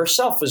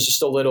 herself was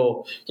just a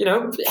little,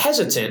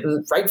 hesitant,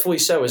 and rightfully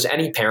so, as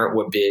any parent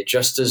would be,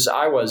 just as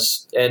I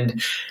was.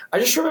 And I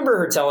just remember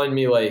her telling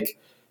me, like,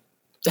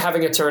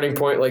 having a turning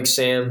point, like,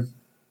 Sam,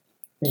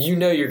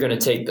 you're going to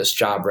take this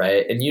job,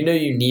 right? And you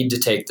need to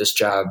take this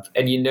job,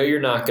 and you're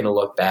not going to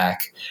look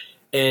back,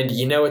 and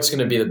it's going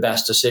to be the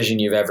best decision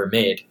you've ever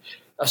made.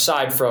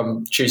 Aside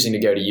from choosing to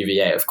go to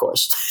UVA, of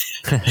course,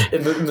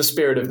 in the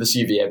spirit of this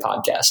UVA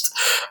podcast.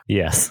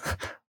 Yes.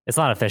 It's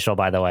not official,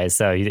 by the way,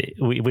 so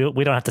we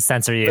don't have to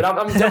censor you. But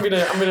I'm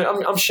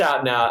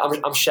shouting out.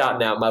 I'm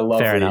shouting out my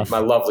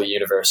lovely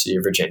University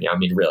of Virginia. I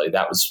mean, really,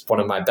 that was one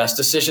of my best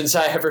decisions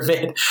I ever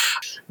made.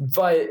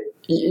 But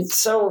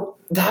so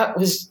that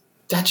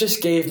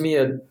just gave me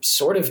a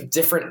sort of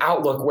different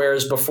outlook.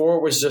 Whereas before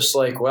it was just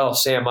like, well,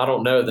 Sam, I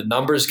don't know. The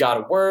numbers got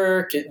to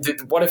work.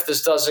 What if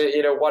this doesn't,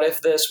 what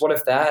if this, what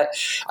if that?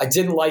 I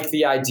didn't like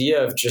the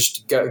idea of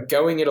just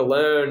going it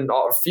alone,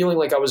 or feeling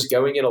like I was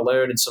going it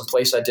alone in some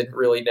place I didn't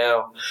really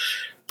know.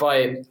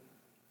 But,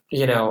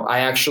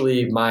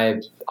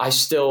 I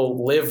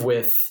still live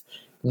with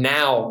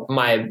now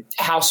my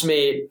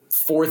housemate,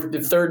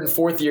 third and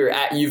fourth year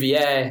at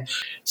UVA.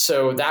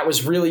 So that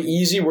was really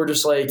easy. We're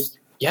just like,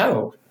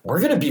 yo, we're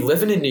going to be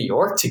living in New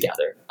York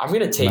together. I'm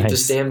going to take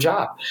this damn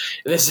job.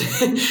 And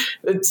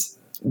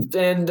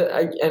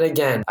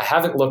again, I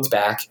haven't looked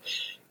back,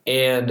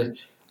 and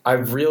I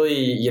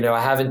really,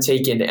 I haven't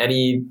taken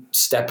any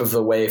step of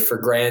the way for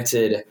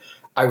granted.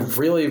 I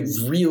really,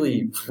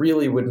 really,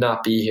 really would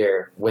not be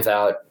here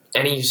without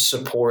any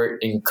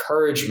support,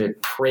 encouragement,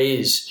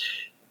 praise,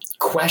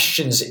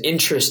 questions,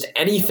 interest,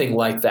 anything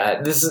like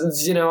that. This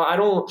is, I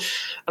don't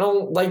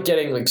like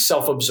getting like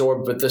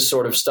self-absorbed with this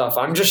sort of stuff.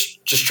 I'm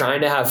just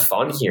trying to have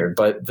fun here.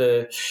 But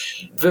the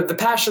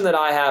passion that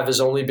I have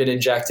has only been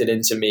injected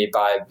into me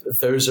by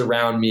those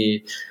around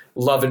me,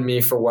 loving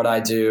me for what I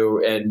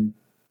do, and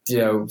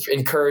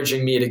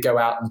encouraging me to go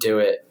out and do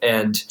it.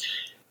 And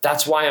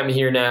that's why I'm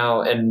here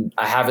now, and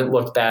I haven't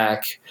looked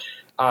back.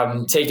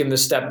 I'm taking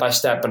this step by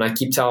step, and I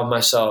keep telling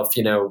myself,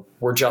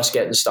 we're just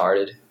getting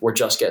started. We're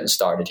just getting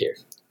started here.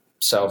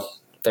 So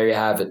there you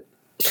have it.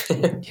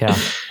 Yeah.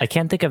 I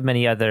can't think of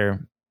many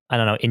other, I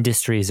don't know,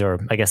 industries,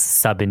 or I guess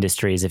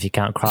sub-industries, if you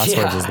count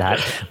crosswords as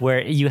that,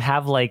 where you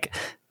have like,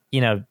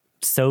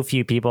 so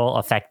few people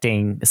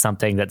affecting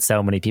something that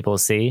so many people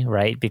see,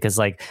 right? Because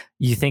like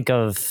you think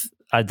of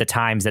the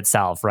Times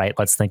itself, right?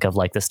 Let's think of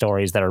like the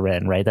stories that are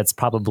written, right? That's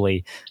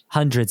probably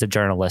hundreds of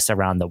journalists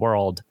around the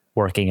world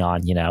working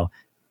on,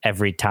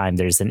 every time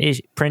there's an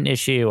print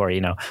issue, or,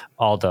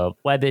 all the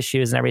web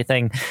issues and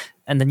everything.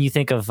 And then you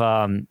think of,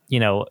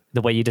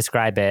 the way you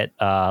describe it,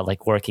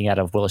 like working out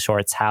of Will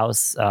Short's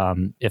house,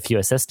 a few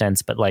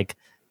assistants, but like,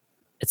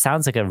 it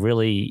sounds like a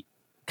really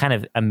kind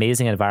of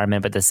amazing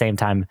environment, but at the same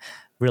time,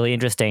 really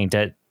interesting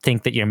to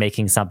think that you're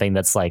making something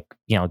that's like,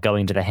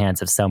 going to the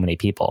hands of so many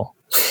people.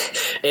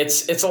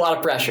 It's a lot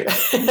of pressure.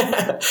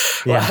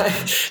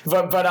 Yeah.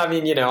 But I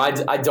mean,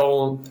 I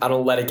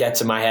don't let it get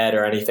to my head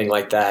or anything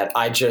like that.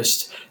 I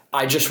just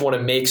want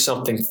to make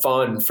something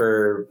fun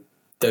for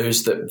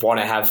those that want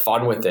to have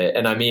fun with it.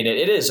 And I mean,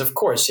 it is, of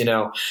course,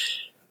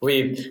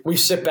 we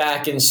sit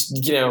back and,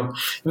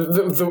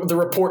 the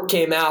report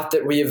came out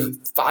that we have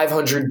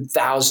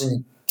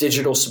 500,000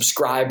 digital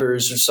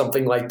subscribers or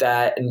something like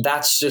that. And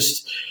that's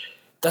just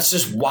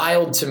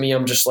wild to me.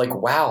 I'm just like,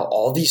 wow,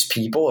 all these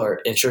people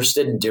are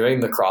interested in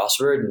doing the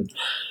crossword, and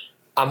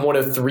I'm one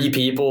of 3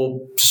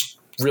 people just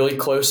really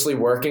closely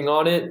working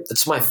on it.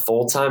 It's my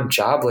full-time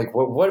job. Like,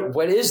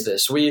 what is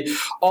this?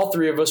 All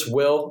 3 of us,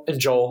 Will and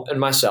Joel and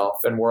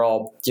myself, and we're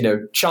all,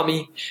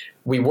 chummy.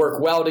 We work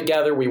well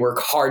together. We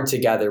work hard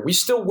together. We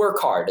still work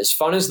hard. As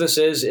fun as this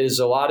is, it's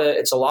a lot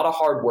of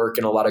hard work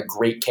and a lot of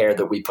great care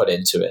that we put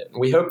into it.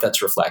 We hope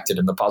that's reflected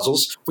in the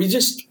puzzles. We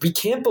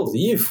can't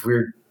believe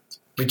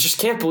we just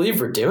can't believe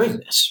we're doing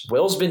this.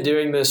 Will's been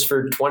doing this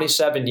for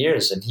 27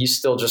 years, and he's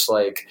still just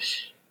like,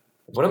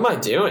 what am I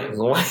doing?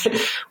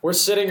 We're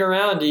sitting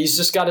around. He's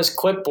just got his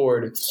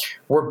clipboard.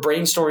 We're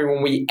brainstorming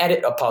when we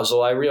edit a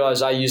puzzle. I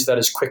realize I use that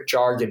as quick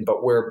jargon,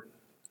 but we're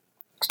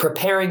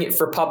preparing it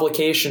for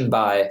publication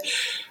by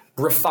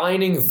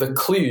refining the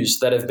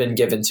clues that have been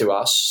given to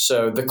us.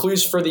 So the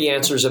clues for the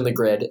answers in the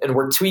grid, and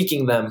we're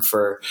tweaking them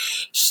for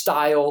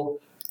style,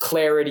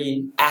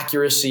 clarity,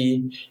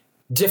 accuracy,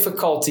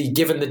 difficulty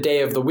given the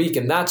day of the week.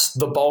 And that's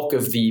the bulk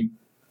of the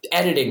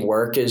editing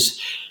work, is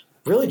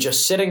really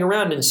just sitting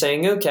around and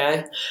saying,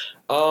 okay,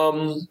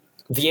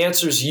 the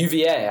answer is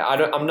UVA.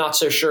 I'm not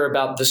so sure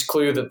about this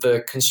clue that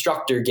the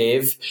constructor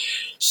gave.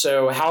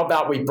 So how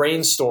about we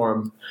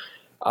brainstorm?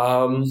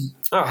 How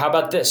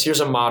about this? Here's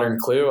a modern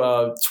clue.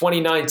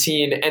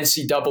 2019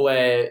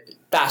 NCAA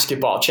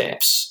basketball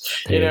champs.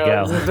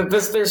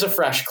 There's a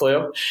fresh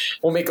clue.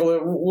 We'll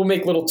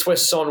make little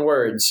twists on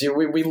words.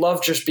 We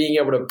love just being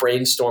able to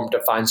brainstorm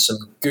to find some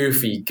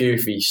goofy,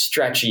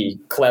 stretchy,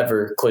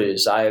 clever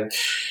clues. I'd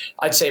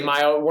say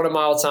one of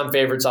my all-time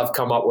favorites I've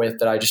come up with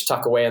that I just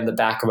tuck away in the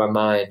back of my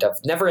mind.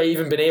 I've never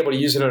even been able to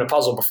use it in a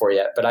puzzle before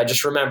yet, but I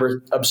just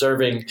remember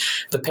observing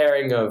the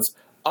pairing of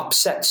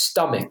upset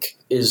stomach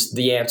is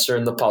the answer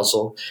in the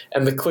puzzle,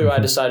 and the clue I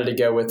decided to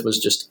go with was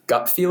just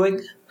gut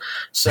feeling.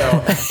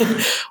 So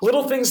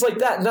little things like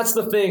that. And that's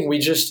the thing.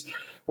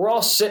 we're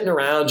all sitting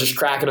around just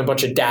cracking a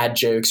bunch of dad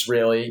jokes,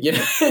 really,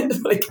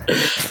 like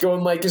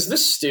going like, is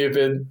this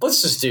stupid?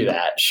 Let's just do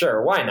that.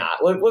 Sure. Why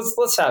not?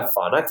 Let's have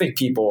fun. I think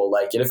people will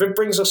like it. If it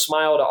brings a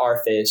smile to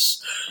our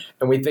face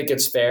and we think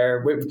it's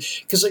fair,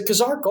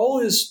 because our goal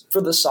is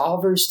for the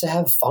solvers to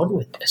have fun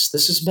with this.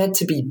 This is meant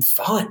to be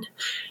fun.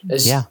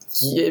 It's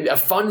a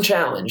fun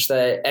challenge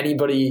that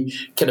anybody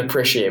can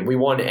appreciate. We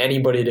want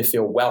anybody to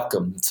feel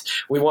welcomed.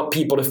 We want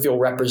people to feel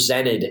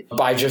represented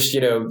by just,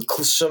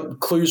 some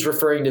clues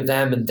referring to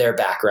them and their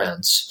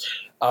backgrounds.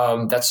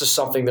 That's just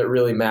something that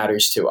really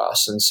matters to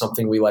us and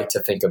something we like to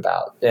think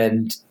about.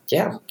 And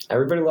yeah,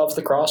 everybody loves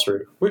the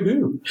crossword.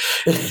 Woohoo!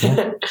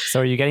 Yeah. So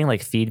are you getting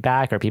like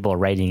feedback, or people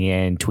writing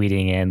in,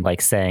 tweeting in,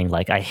 like saying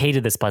like, I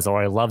hated this puzzle,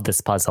 or I love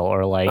this puzzle,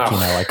 or like,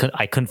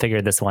 I couldn't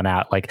figure this one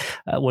out. Like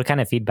what kind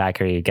of feedback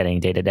are you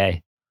getting day to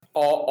day?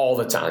 All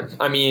the time.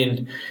 I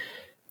mean,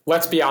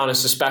 let's be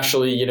honest,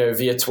 especially,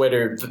 via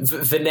Twitter,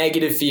 the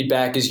negative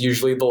feedback is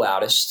usually the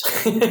loudest.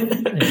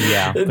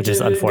 Yeah, which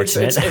is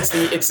unfortunate.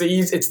 It's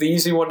the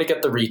easy one to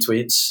get the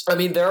retweets. I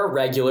mean, there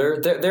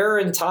are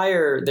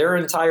entire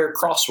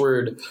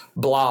crossword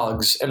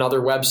blogs and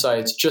other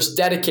websites just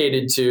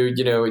dedicated to,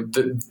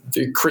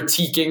 the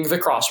critiquing the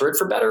crossword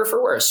for better or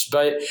for worse.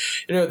 But,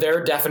 there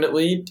are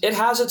definitely, it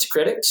has its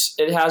critics.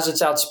 It has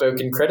its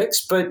outspoken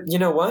critics. But you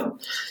know what?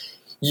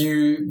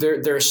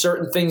 There are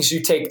certain things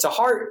you take to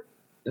heart.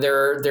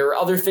 There are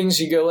other things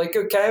you go like,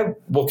 okay,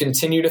 we'll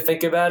continue to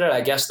think about it.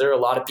 I guess there are a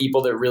lot of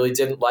people that really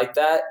didn't like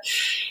that.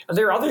 And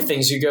there are other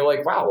things you go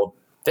like, wow, well,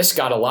 this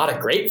got a lot of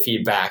great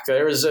feedback. Wow,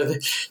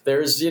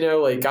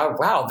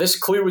 this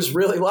clue was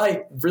really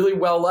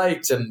well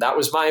liked. And that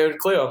was my own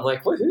clue. I'm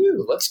like,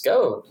 woohoo, let's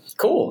go.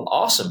 Cool.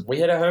 Awesome. We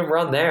hit a home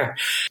run there.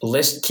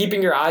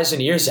 Keeping your eyes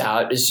and ears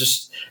out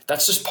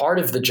that's just part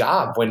of the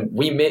job. When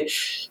we make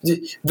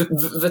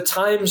the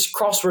times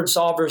crossword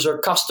solvers are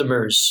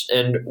customers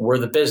and we're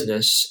the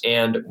business,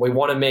 and we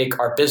want to make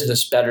our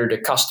business better to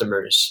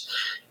customers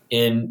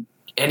in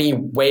any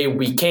way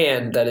we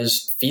can that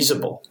is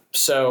feasible.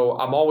 So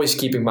I'm always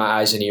keeping my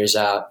eyes and ears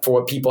out for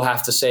what people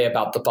have to say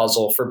about the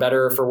puzzle, for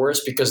better or for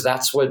worse, because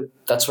that's what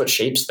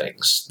shapes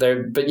things.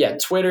 But yeah,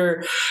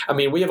 Twitter. I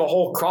mean, we have a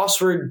whole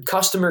crossword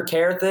customer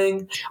care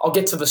thing. I'll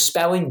get to the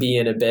spelling bee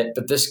in a bit,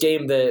 but this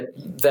game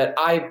that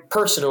I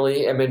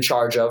personally am in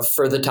charge of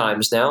for the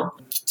Times now,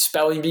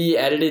 spelling bee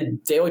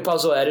daily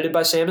puzzle edited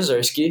by Sam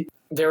Mazursky.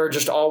 There are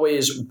just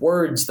always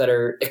words that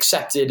are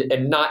accepted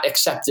and not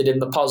accepted in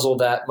the puzzle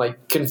that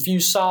might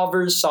confuse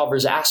solvers.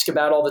 Solvers ask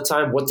about all the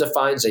time, what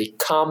defines a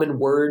common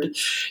word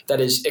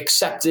that is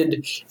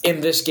accepted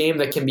in this game,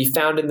 that can be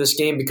found in this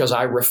game, because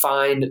I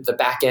refined the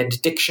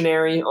back-end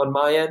dictionary on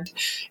my end.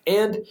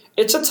 And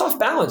it's a tough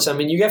balance. I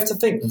mean, you have to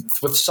think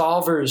with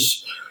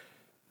solvers,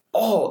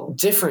 all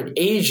different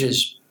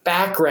ages,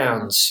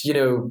 backgrounds,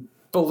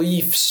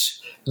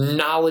 beliefs,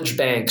 knowledge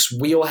banks,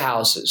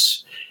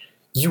 wheelhouses.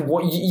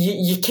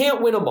 You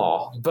can't win them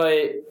all,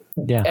 but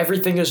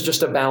everything is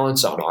just a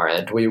balance on our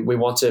end. We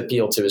want to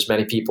appeal to as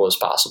many people as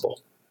possible.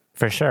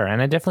 For sure.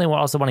 And I definitely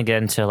also want to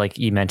get into, like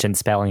you mentioned,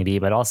 spelling bee,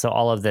 but also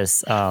all of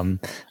this, I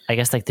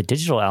guess, like the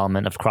digital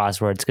element of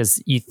crosswords,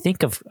 because you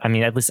think of, I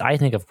mean, at least I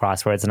think of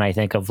crosswords and I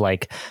think of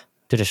like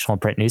traditional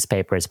print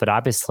newspapers, but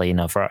obviously,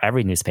 for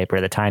every newspaper,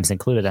 the Times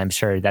included, I'm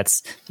sure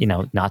that's,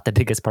 not the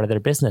biggest part of their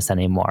business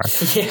anymore.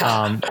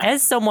 Yeah.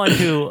 As someone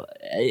who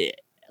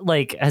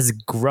has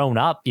grown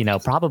up,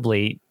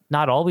 probably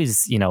not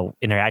always,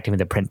 interacting with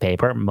the print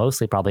paper,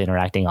 mostly probably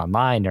interacting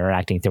online,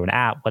 interacting through an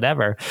app,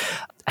 whatever.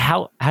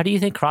 How do you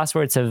think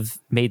crosswords have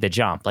made the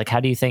jump? Like, how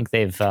do you think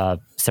they've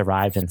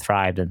survived and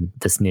thrived in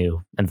this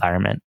new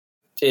environment?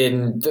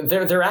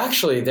 There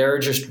are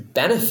just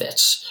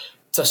benefits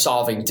to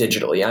solving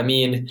digitally. I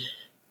mean,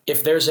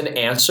 if there's an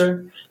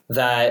answer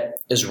that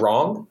is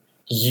wrong,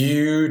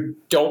 you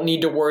don't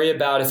need to worry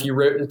about if you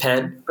wrote in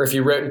pen, or if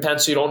you wrote in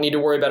pencil, you don't need to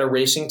worry about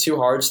erasing too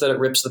hard so that it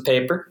rips the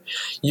paper.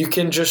 You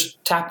can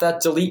just tap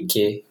that delete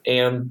key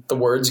and the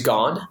word's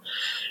gone.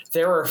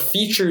 There are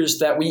features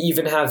that we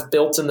even have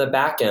built in the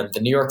back end.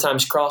 The New York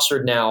Times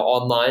crossword now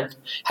online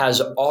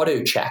has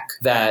auto check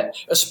that,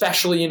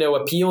 especially,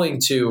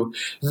 appealing to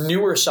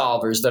newer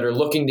solvers that are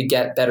looking to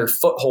get better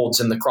footholds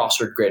in the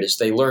crossword grid as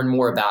they learn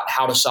more about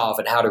how to solve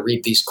and how to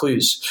read these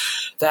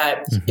clues,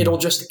 that it'll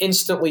just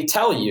instantly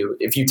tell you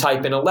if you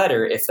type in a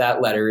letter, if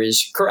that letter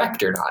is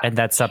correct or not. And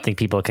that's something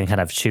people can kind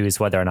of choose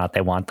whether or not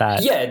they want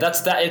that. Yeah,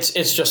 that's that.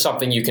 It's just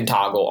something you can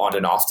toggle on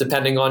and off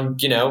depending on,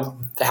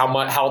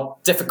 how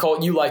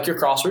difficult you like your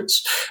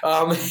crosswords.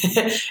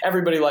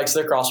 Everybody likes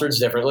their crosswords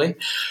differently.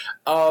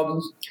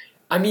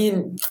 I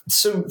mean,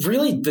 so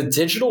really the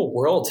digital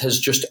world has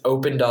just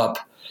opened up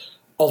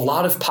a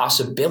lot of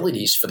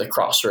possibilities for the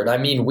crossword. I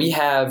mean, we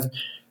have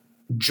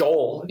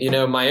Joel,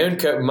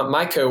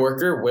 my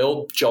coworker,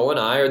 Will, Joel and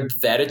I are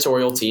the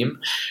editorial team.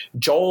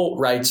 Joel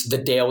writes the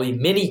daily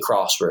mini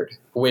crossword,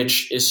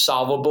 which is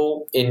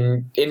solvable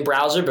in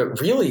browser,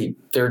 but really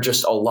there are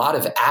just a lot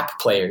of app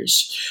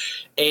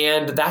players.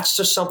 And that's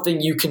just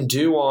something you can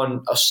do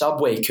on a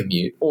subway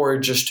commute, or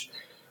just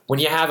when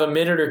you have a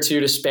minute or two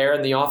to spare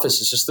in the office,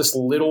 it's just this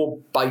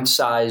little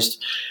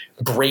bite-sized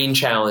brain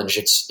challenge.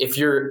 It's if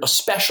you're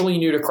especially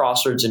new to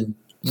crosswords and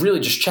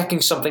really just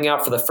checking something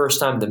out for the first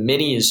time, the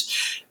mini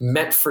is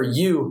meant for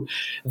you.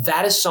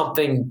 That is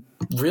something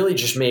really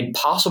just made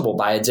possible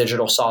by a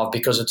digital solve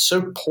because it's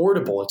so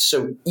portable. It's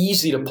so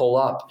easy to pull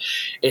up.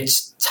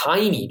 It's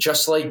tiny,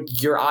 just like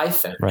your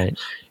iPhone. Right.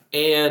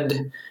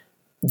 And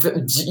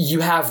you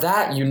have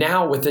that. You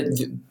now with it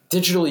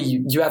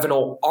digitally, you have an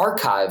old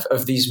archive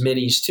of these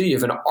minis too. You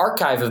have an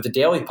archive of the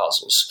daily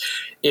puzzles.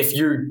 If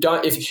you're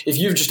done, if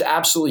you've just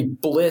absolutely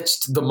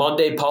blitzed the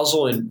Monday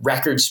puzzle in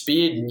record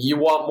speed and you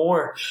want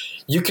more,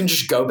 you can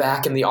just go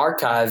back in the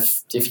archive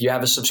if you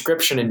have a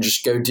subscription and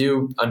just go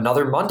do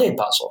another Monday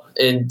puzzle.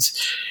 And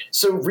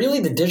so really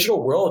the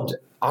digital world,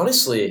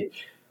 honestly,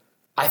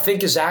 I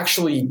think is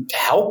actually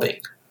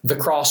helping the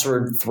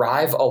crossword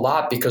thrive a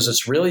lot because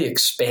it's really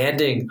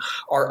expanding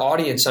our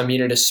audience. I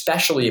mean, it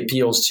especially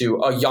appeals to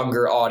a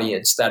younger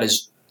audience that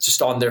is just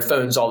on their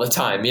phones all the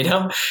time.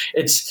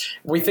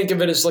 We think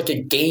of it as like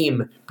a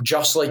game,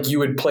 just like you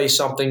would play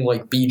something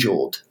like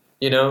Bejeweled.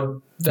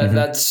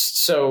 That's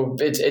so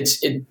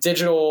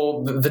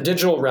digital. The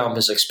digital realm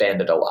has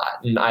expanded a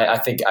lot, and I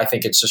think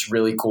it's just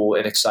really cool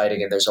and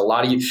exciting. And there's a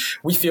lot of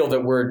we feel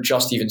that we're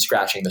just even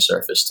scratching the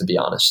surface, to be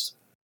honest.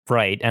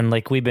 Right. And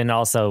like we've been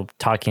also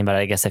talking about,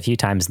 I guess, a few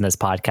times in this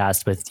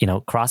podcast with,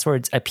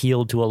 crosswords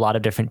appeal to a lot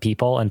of different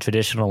people. And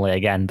traditionally,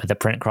 again, with the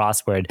print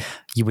crossword,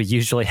 you would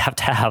usually have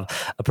to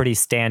have a pretty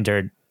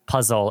standard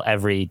puzzle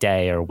every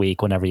day or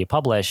week whenever you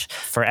publish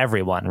for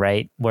everyone,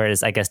 right?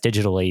 Whereas I guess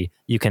digitally,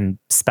 you can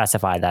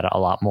specify that a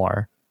lot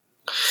more.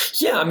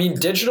 Yeah, I mean,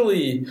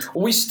 digitally,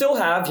 we still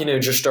have,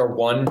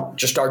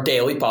 just our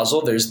daily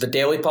puzzle. There's the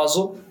daily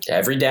puzzle.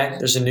 Every day,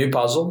 there's a new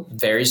puzzle.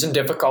 Varies in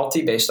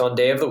difficulty based on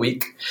day of the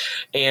week.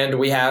 And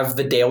we have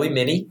the daily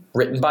mini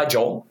written by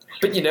Joel.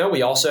 But,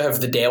 we also have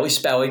the daily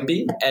spelling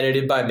bee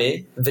edited by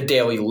me, the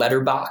daily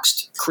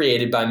letterboxed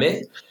created by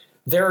me.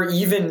 There are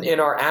even in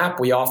our app,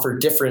 we offer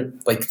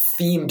different like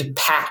themed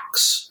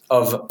packs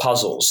of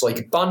puzzles,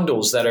 like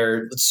bundles that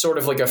are sort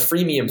of like a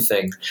freemium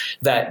thing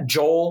that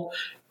Joel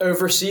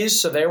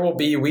overseas. So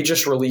we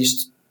just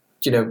released,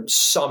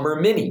 summer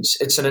minis.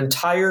 It's an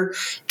entire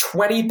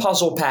 20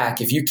 puzzle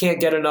pack if you can't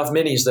get enough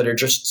minis that are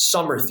just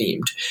summer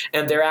themed.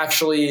 And they're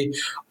actually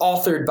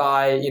authored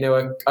by,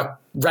 a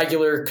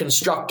regular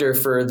constructor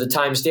for the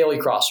Times Daily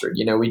Crossword.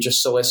 We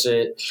just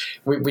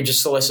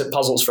solicit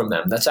puzzles from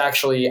them. That's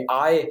actually,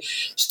 I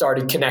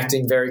started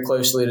connecting very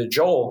closely to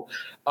Joel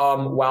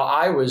while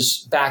I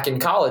was back in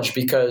college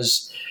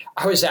because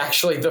I was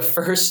actually the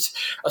first,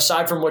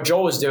 aside from what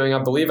Joel was doing,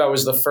 I believe I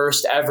was the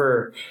first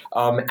ever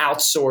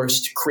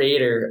outsourced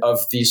creator of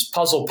these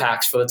puzzle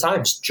packs for the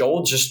Times.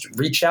 Joel just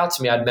reached out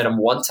to me. I'd met him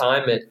one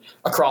time at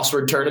a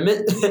crossword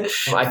tournament.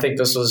 I think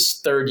this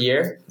was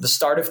the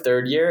start of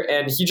third year.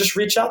 And he just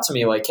reached out to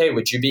me like, hey,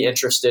 would you be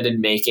interested in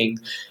making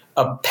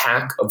a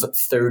pack of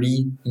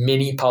 30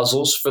 mini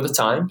puzzles for the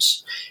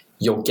Times?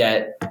 You'll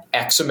get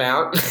X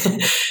amount.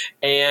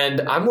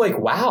 And I'm like,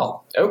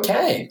 wow,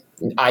 okay.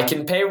 I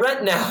can pay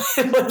rent now.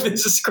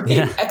 This is great.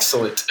 Yeah.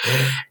 Excellent.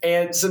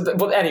 And so,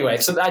 anyway,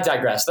 so I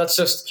digress. That's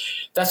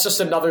just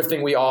another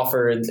thing we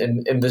offer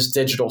in this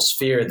digital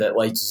sphere that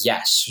like,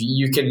 yes,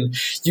 you can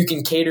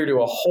cater to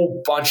a whole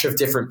bunch of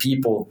different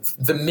people.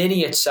 The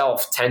mini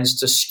itself tends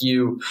to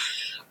skew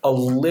a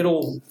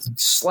little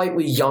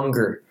slightly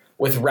younger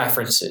with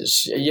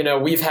references.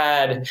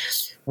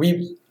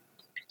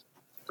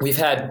 We've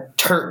had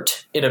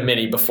turnt in a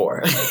mini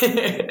before,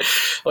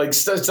 like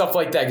stuff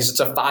like that, because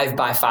it's a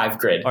 5x5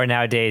 grid. Or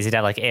nowadays you'd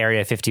have like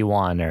Area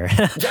 51 or.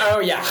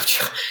 Oh yeah,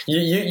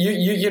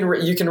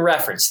 you can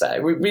reference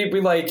that. We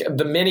like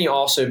the mini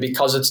also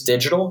because it's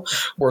digital.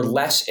 We're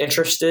less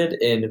interested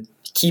in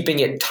keeping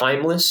it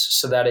timeless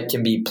so that it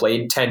can be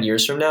played 10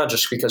 years from now,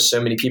 just because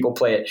so many people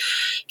play it,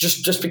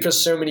 just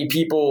because so many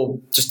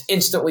people just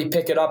instantly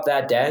pick it up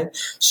that day.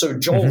 So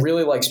Joel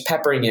really likes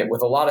peppering it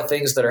with a lot of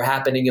things that are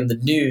happening in the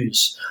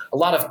news, a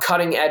lot of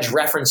cutting edge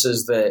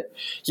references that,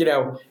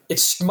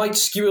 it might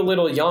skew a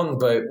little young,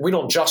 but we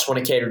don't just want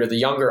to cater to the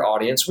younger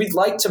audience. We'd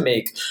like to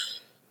make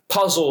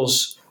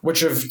puzzles which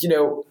have,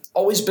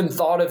 always been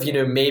thought of,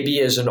 maybe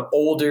as an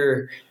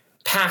older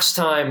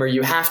pastime, or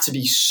you have to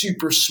be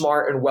super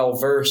smart and well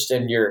versed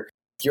in your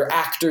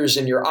actors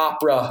and your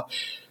opera.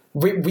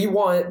 We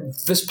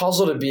want this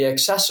puzzle to be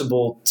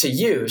accessible to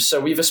you. So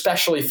we've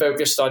especially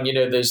focused on,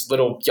 those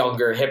little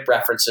younger hip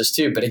references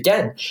too. But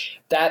again,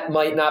 that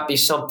might not be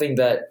something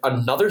that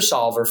another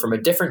solver from a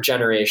different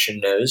generation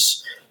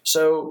knows.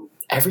 So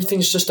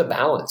everything's just a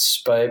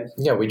balance. But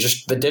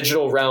the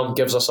digital realm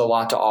gives us a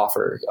lot to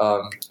offer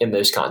in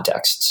those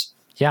contexts.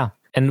 Yeah.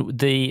 And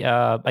the,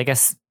 I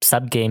guess,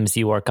 sub games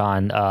you work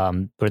on,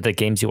 or the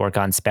games you work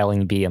on,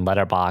 Spelling Bee and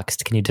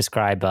Letterboxd, can you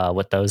describe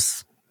what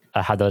those,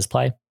 how those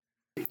play?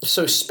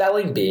 So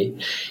Spelling Bee,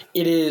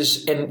 it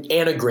is an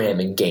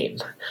anagramming game.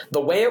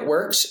 The way it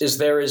works is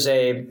there is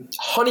a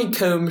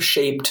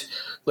honeycomb-shaped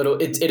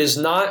it is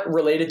not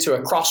related to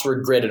a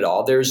crossword grid at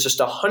all. There's just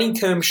a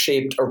honeycomb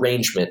shaped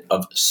arrangement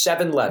of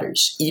 7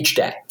 letters each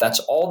day. That's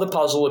all the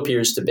puzzle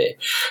appears to be.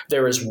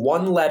 There is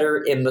 1 letter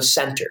in the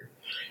center.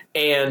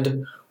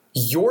 And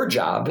your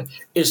job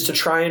is to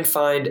try and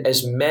find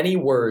as many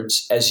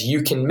words as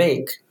you can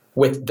make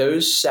with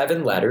those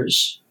 7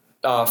 letters,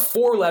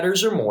 4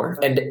 letters or more,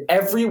 and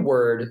every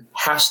word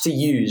has to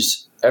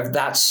use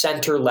that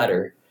center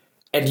letter.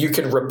 And you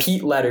can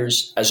repeat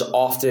letters as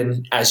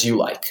often as you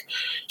like.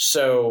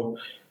 So,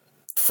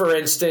 for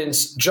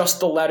instance, just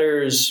the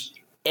letters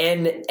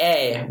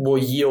N-A will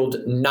yield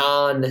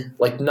non-bread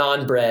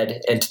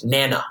and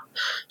nana.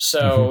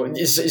 So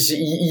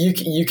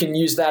you can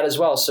use that as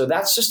well. So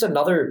that's just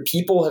another,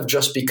 people have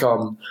just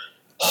become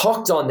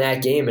hooked on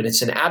that game, and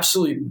it's an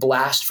absolute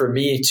blast for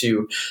me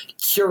to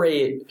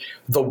curate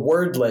the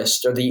word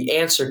list or the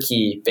answer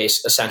key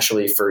base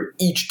essentially for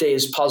each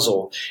day's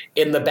puzzle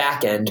in the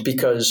back end,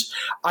 because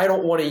I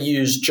don't want to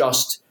use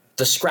just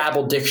the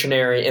Scrabble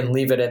dictionary and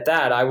leave it at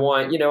that. I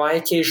want, I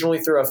occasionally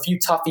throw a few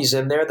toughies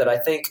in there that I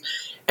think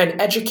an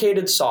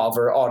educated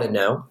solver ought to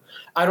know.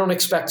 I don't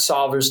expect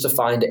solvers to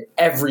find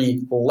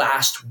every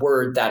last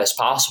word that is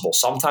possible.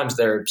 Sometimes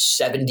there are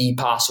 70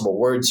 possible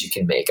words you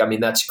can make. I mean,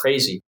 that's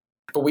crazy.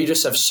 But we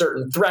just have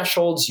certain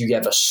thresholds. You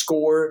have a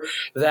score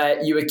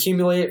that you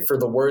accumulate for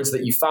the words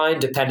that you find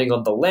depending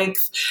on the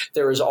length.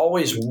 There is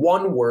always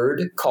one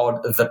word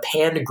called the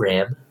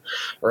pangram,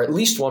 or at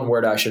least one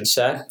word I should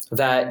say,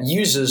 that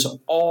uses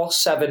all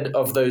 7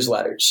 of those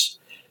letters.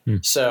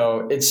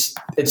 So it's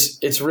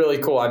really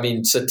cool. I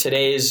mean, so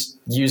today's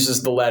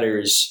uses the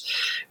letters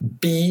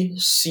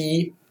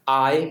BCIKROW.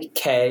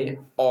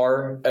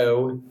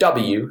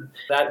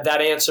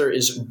 That answer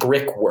is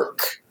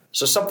brickwork.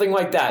 So something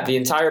like that. The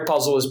entire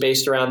puzzle is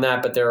based around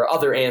that, but there are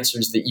other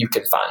answers that you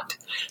can find.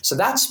 So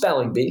that's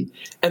spelling bee.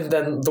 And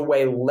then the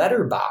way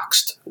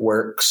Letterboxd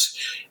works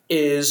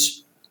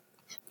is,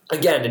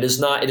 again, it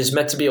is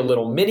meant to be a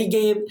little mini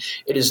game.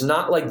 It is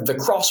not like the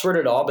crossword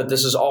at all, but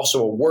this is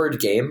also a word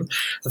game.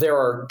 There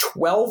are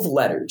 12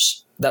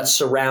 letters that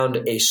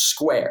surround a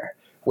square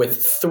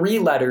with 3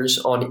 letters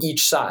on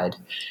each side.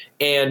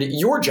 And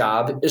your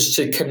job is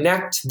to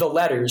connect the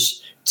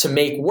letters to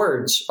make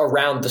words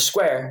around the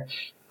square,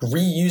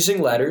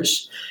 reusing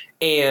letters,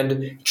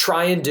 and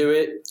try and do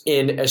it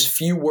in as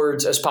few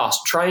words as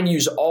possible. Try and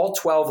use all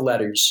 12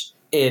 letters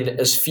in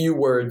as few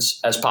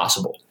words as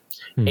possible.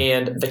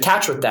 And the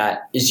catch with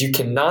that is you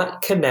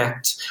cannot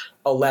connect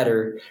a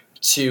letter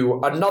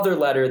to another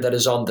letter that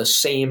is on the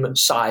same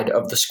side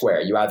of the square.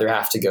 You either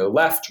have to go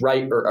left,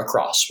 right, or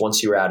across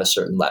once you're at a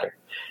certain letter.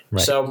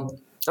 Right. So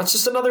that's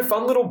just another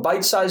fun little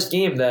bite-sized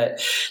game that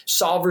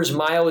solvers'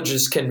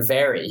 mileages can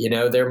vary.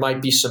 There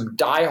might be some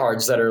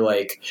diehards that are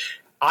like,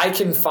 I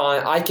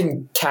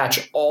can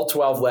catch all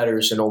 12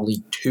 letters in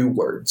only 2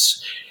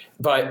 words.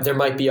 But there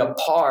might be a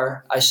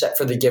par I set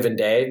for the given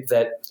day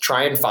that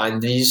try and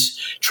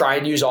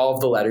use all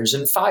of the letters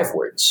in 5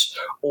 words.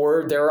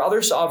 Or there are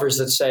other solvers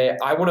that say,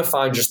 I want to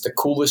find just the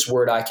coolest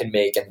word I can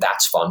make, and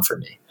that's fun for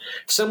me.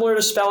 Similar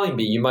to spelling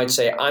bee, you might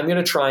say, I'm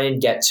going to try and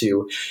get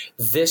to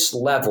this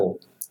level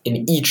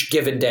in each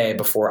given day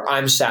before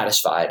I'm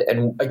satisfied.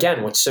 And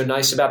again, what's so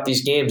nice about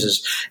these games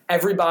is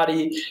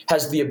everybody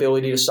has the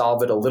ability to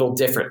solve it a little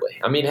differently.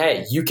 I mean,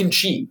 hey, you can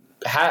cheat.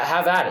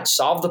 Have at it.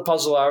 Solve the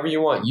puzzle however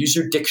you want. Use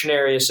your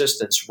dictionary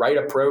assistance. Write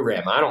a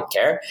program. I don't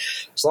care.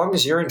 As long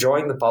as you're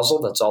enjoying the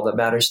puzzle, that's all that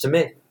matters to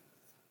me.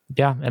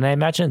 Yeah, and I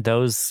imagine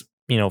those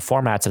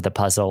formats of the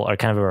puzzle are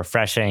kind of a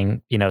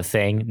refreshing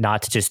thing,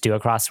 not to just do a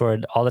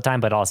crossword all the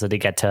time, but also to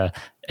get to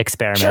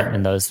experiment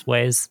in those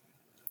ways.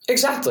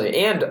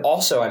 Exactly. And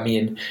also, I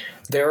mean,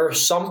 there are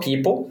some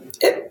people,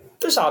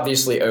 there's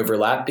obviously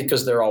overlap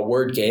because they're all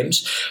word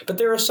games, but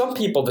there are some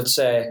people that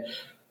say,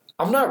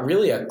 I'm not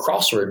really a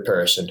crossword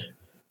person,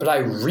 but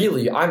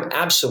I'm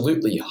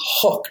absolutely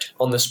hooked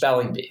on the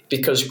spelling bee,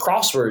 because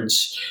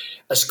crosswords,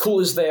 as cool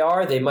as they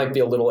are, they might be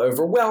a little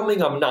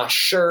overwhelming. I'm not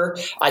sure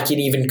I can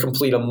even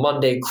complete a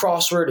Monday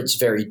crossword. It's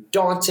very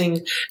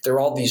daunting. There are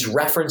all these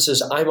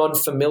references I'm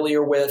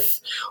unfamiliar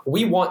with.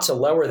 We want to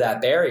lower that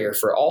barrier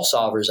for all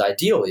solvers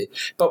ideally.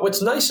 But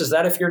what's nice is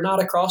that if you're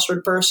not a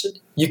crossword person,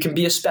 you can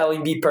be a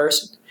spelling bee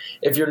person.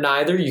 If you're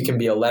neither, you can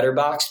be a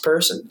Letterboxd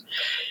person.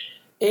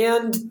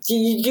 And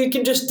you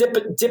can just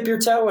dip your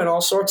toe in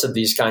all sorts of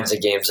these kinds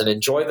of games and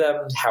enjoy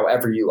them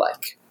however you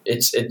like.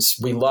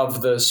 We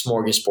love the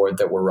smorgasbord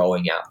that we're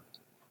rolling out.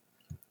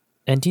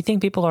 And do you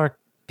think people are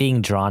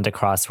being drawn to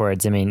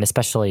crosswords? I mean,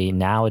 especially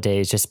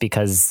nowadays, just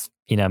because,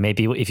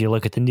 maybe if you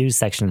look at the news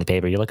section of the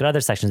paper, you look at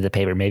other sections of the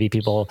paper, maybe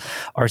people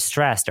are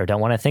stressed or don't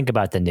want to think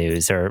about the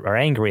news or are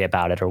angry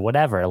about it or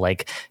whatever.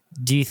 Like,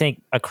 do you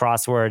think a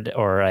crossword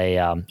or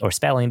or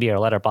spelling bee or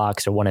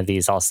Letterboxd or one of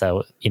these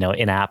also,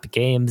 in-app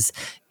games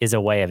is a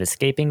way of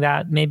escaping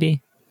that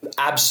maybe?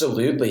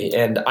 Absolutely.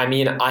 And I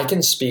mean, I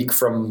can speak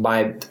from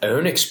my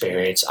own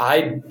experience.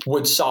 I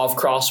would solve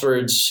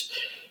crosswords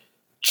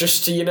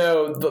just to,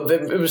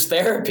 it was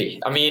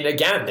therapy. I mean,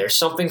 again, there's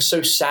something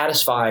so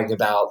satisfying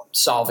about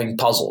solving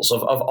puzzles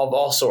of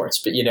all sorts,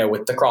 but,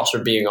 with the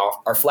crossword being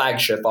our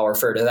flagship, I'll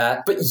refer to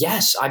that. But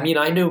yes, I mean,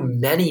 I know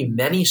many,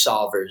 many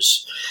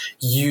solvers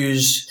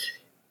use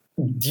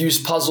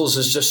puzzles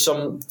as just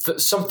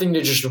something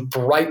to just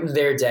brighten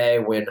their day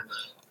when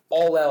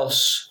all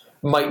else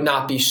might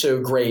not be so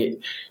great,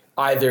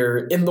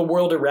 either in the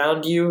world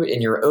around you,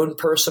 in your own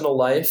personal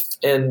life.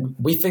 And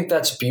we think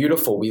that's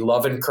beautiful. We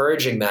love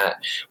encouraging that.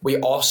 We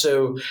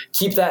also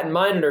keep that in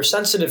mind and are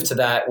sensitive to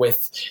that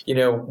with,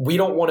 we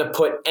don't want to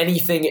put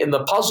anything in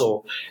the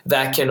puzzle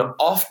that can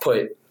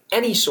off-put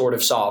any sort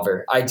of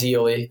solver,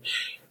 ideally,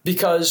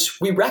 because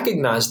we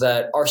recognize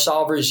that our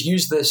solvers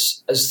use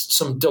this as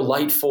some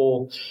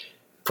delightful,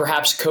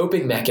 perhaps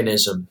coping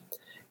mechanism.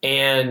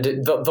 And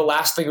the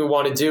last thing we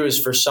want to do is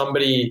for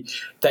somebody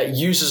that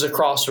uses a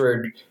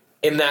crossword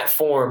in that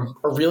form,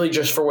 or really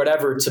just for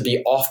whatever, to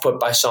be off-put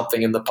by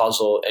something in the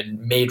puzzle and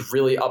made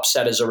really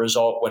upset as a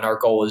result, when our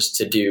goal is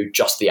to do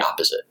just the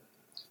opposite.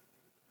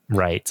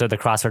 Right. So the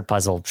crossword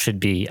puzzle should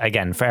be,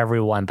 again, for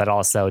everyone, but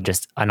also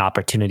just an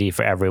opportunity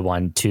for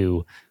everyone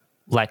to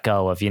let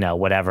go of,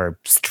 whatever's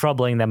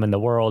troubling them in the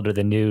world or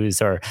the news,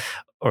 or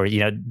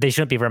they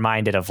shouldn't be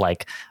reminded of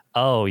like,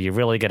 oh, you're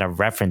really going to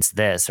reference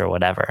this or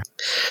whatever.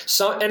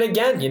 So, and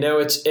again,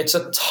 it's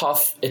a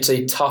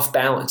tough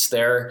balance.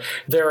 There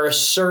are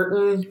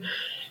certain,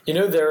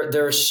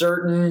 there are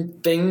certain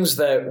things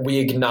that we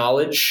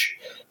acknowledge.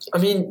 I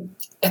mean,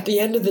 at the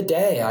end of the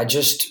day, I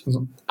just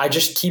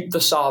keep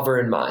the solver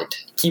in mind,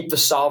 keep the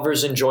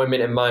solver's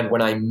enjoyment in mind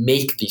when I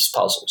make these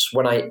puzzles,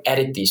 when I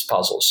edit these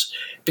puzzles,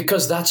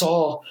 because that's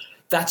all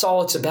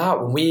it's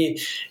about. When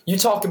you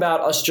talk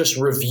about us just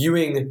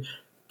reviewing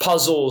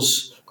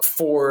puzzles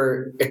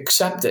for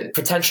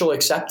potential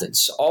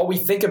acceptance, all we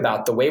think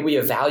about, the way we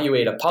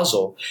evaluate a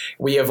puzzle,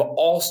 we have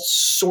all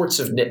sorts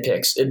of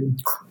nitpicks.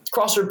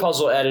 Crossword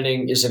puzzle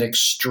editing is an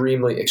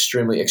extremely,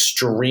 extremely,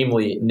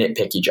 extremely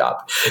nitpicky job.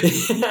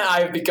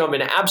 I have become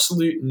an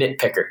absolute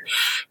nitpicker,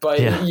 but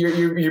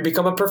you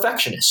become a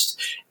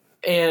perfectionist.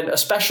 And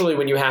especially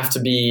when you have to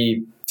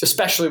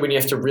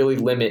really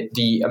limit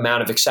the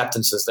amount of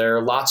acceptances. There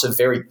are lots of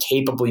very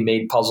capably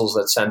made puzzles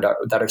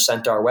that are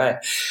sent our way,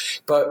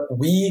 but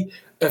we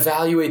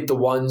evaluate the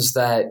ones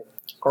that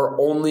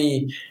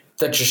we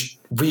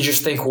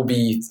just think will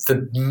be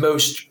the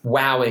most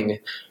wowing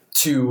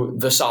to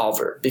the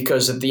solver,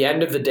 because at the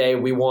end of the day,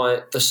 we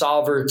want the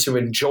solver to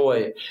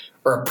enjoy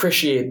or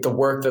appreciate the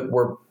work that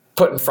we're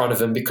put in front of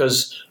them,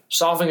 because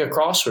solving a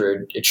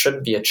crossword, it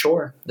shouldn't be a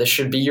chore. This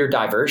should be your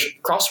diversion.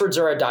 Crosswords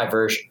are a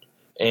diversion,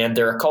 and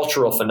they're a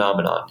cultural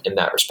phenomenon in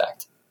that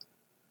respect.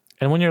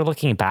 And when you're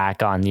looking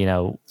back on,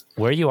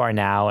 where you are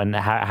now and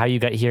how you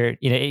got here,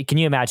 can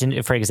you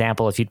imagine, for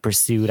example, if you'd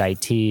pursued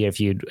IT, if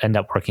you'd end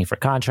up working for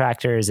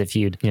contractors, if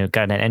you'd,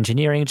 got an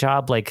engineering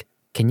job, like,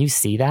 can you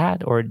see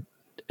that? Or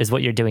is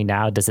what you're doing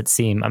now, does it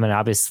seem, I mean,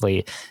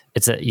 obviously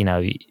it's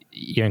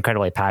you're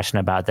incredibly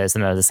passionate about this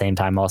and at the same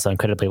time also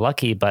incredibly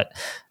lucky, but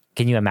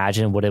can you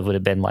imagine what it would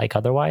have been like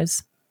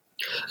otherwise?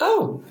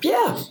 Oh,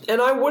 yeah.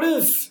 And I would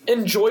have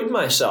enjoyed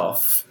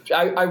myself.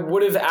 I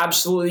would have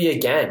absolutely,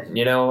 again,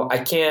 I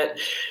can't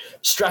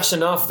stress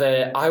enough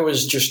that I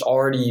was just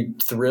already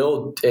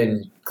thrilled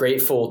and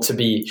grateful to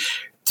be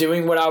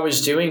doing what I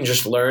was doing,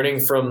 just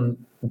learning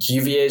from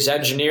UVA's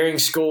engineering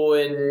school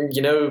and,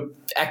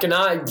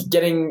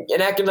 getting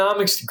an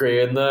economics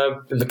degree in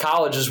the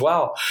college as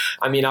well.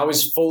 I mean, I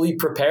was fully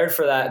prepared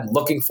for that and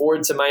looking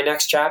forward to my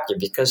next chapter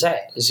because,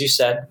 hey, as you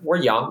said,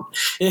 we're young,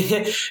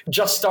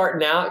 just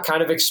starting out,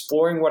 kind of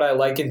exploring what I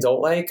like and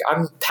don't like.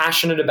 I'm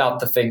passionate about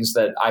the things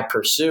that I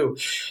pursue,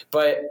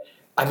 but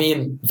I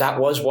mean, that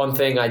was one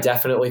thing I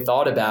definitely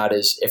thought about,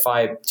 is if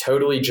I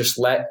totally just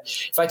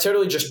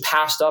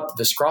passed up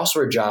this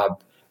crossword job,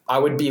 I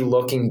would be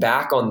looking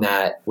back on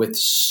that with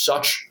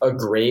such a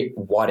great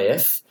what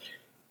if.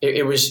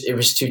 It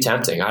was too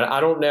tempting. I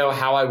don't know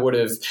how I would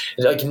have,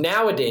 like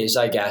nowadays,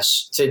 I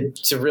guess,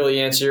 to really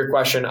answer your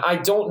question, I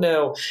don't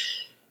know.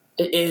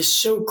 It is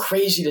so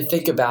crazy to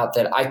think about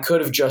that I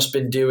could have just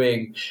been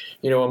doing,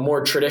 a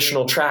more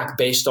traditional track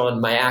based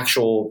on my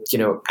actual,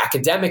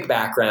 academic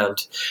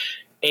background,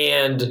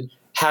 and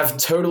have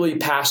totally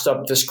passed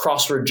up this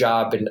crossword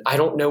job, and I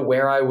don't know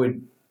where I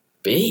would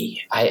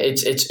be.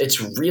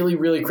 It's really,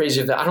 really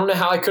crazy that I don't know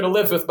how I could have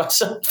lived with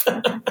myself.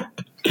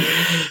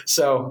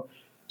 So,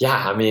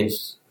 yeah, I mean,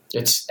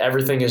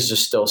 everything is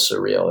just still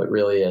surreal. It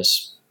really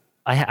is.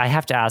 I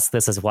have to ask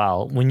this as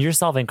well. When you're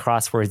solving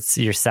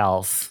crosswords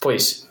yourself,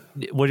 please,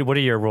 what are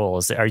your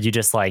rules? Are you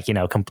just like,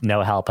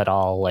 no help at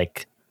all?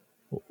 Like,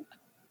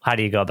 how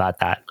do you go about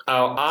that?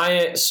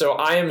 I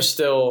am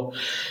still.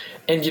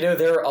 And,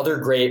 there are other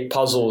great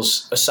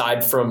puzzles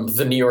aside from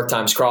the New York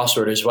Times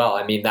crossword as well.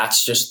 I mean,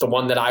 that's just the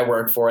one that I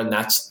work for, and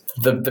that's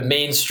the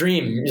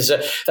mainstream.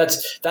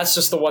 That's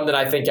just the one that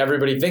I think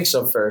everybody thinks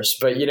of first.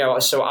 But,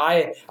 so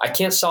I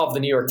can't solve the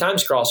New York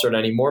Times crossword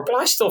anymore, but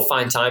I still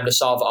find time to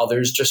solve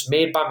others just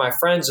made by my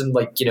friends and,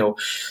 like, in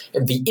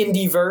the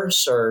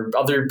Indieverse or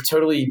other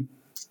totally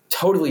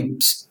totally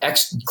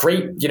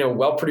great,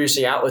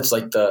 well-producing outlets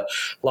like the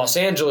Los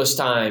Angeles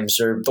Times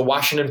or the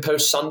Washington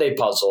Post Sunday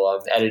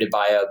Puzzle, edited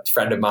by a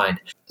friend of mine.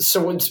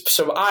 So I'm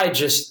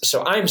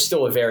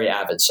still a very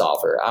avid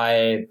solver.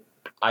 I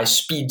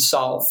speed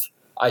solve.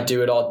 I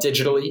do it all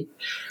digitally.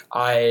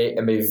 I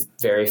am a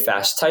very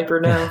fast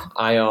typer now.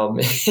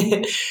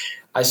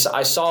 I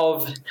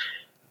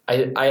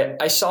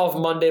solve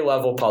Monday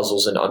level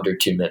puzzles in under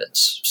 2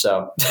 minutes.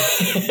 So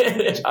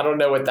I don't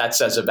know what that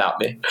says about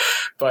me,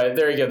 but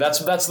there you go. That's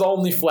the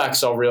only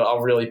flex I'll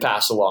really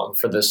pass along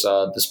for this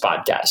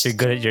podcast. You're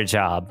good at your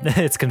job.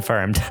 It's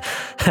confirmed.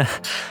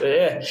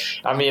 Yeah,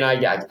 I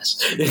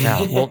guess.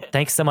 Yeah. Well,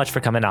 thanks so much for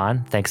coming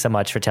on. Thanks so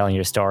much for telling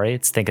your story. I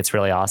think it's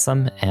really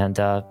awesome, and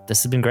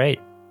this has been great.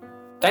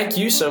 Thank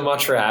you so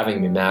much for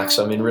having me, Max.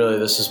 Really,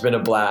 this has been a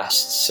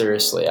blast.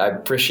 Seriously, I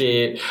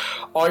appreciate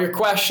all your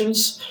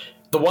questions.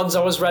 The ones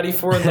I was ready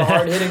for and the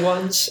hard-hitting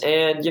ones.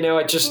 And,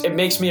 it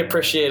makes me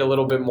appreciate a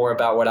little bit more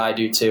about what I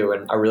do too.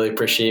 And I really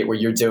appreciate what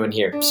you're doing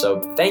here.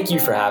 So thank you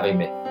for having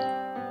me.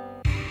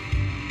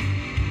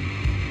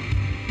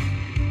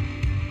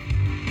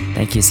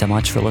 Thank you so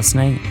much for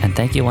listening. And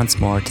thank you once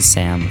more to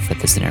Sam for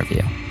this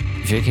interview.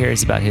 If you're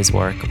curious about his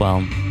work,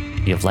 well,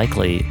 you've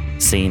likely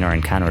seen or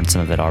encountered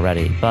some of it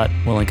already, but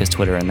we'll link his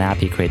Twitter and the app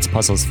he creates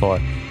puzzles for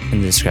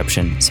in the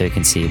description so you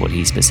can see what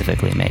he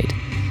specifically made.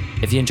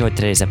 If you enjoyed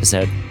today's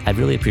episode, I'd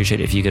really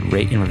appreciate if you could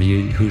rate and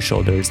review Whose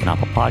Shoulders on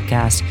Apple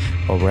Podcasts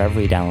or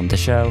wherever you download the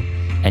show.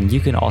 And you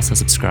can also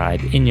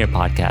subscribe in your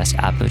podcast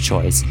app of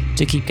choice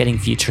to keep getting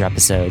future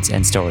episodes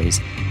and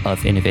stories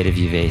of innovative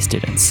UVA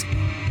students.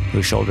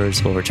 Whose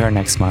Shoulders will return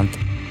next month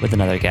with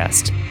another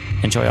guest.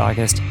 Enjoy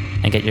August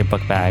and get your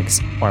book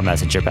bags or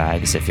messenger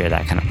bags if you're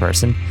that kind of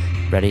person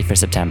ready for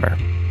September.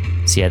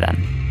 See you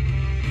then.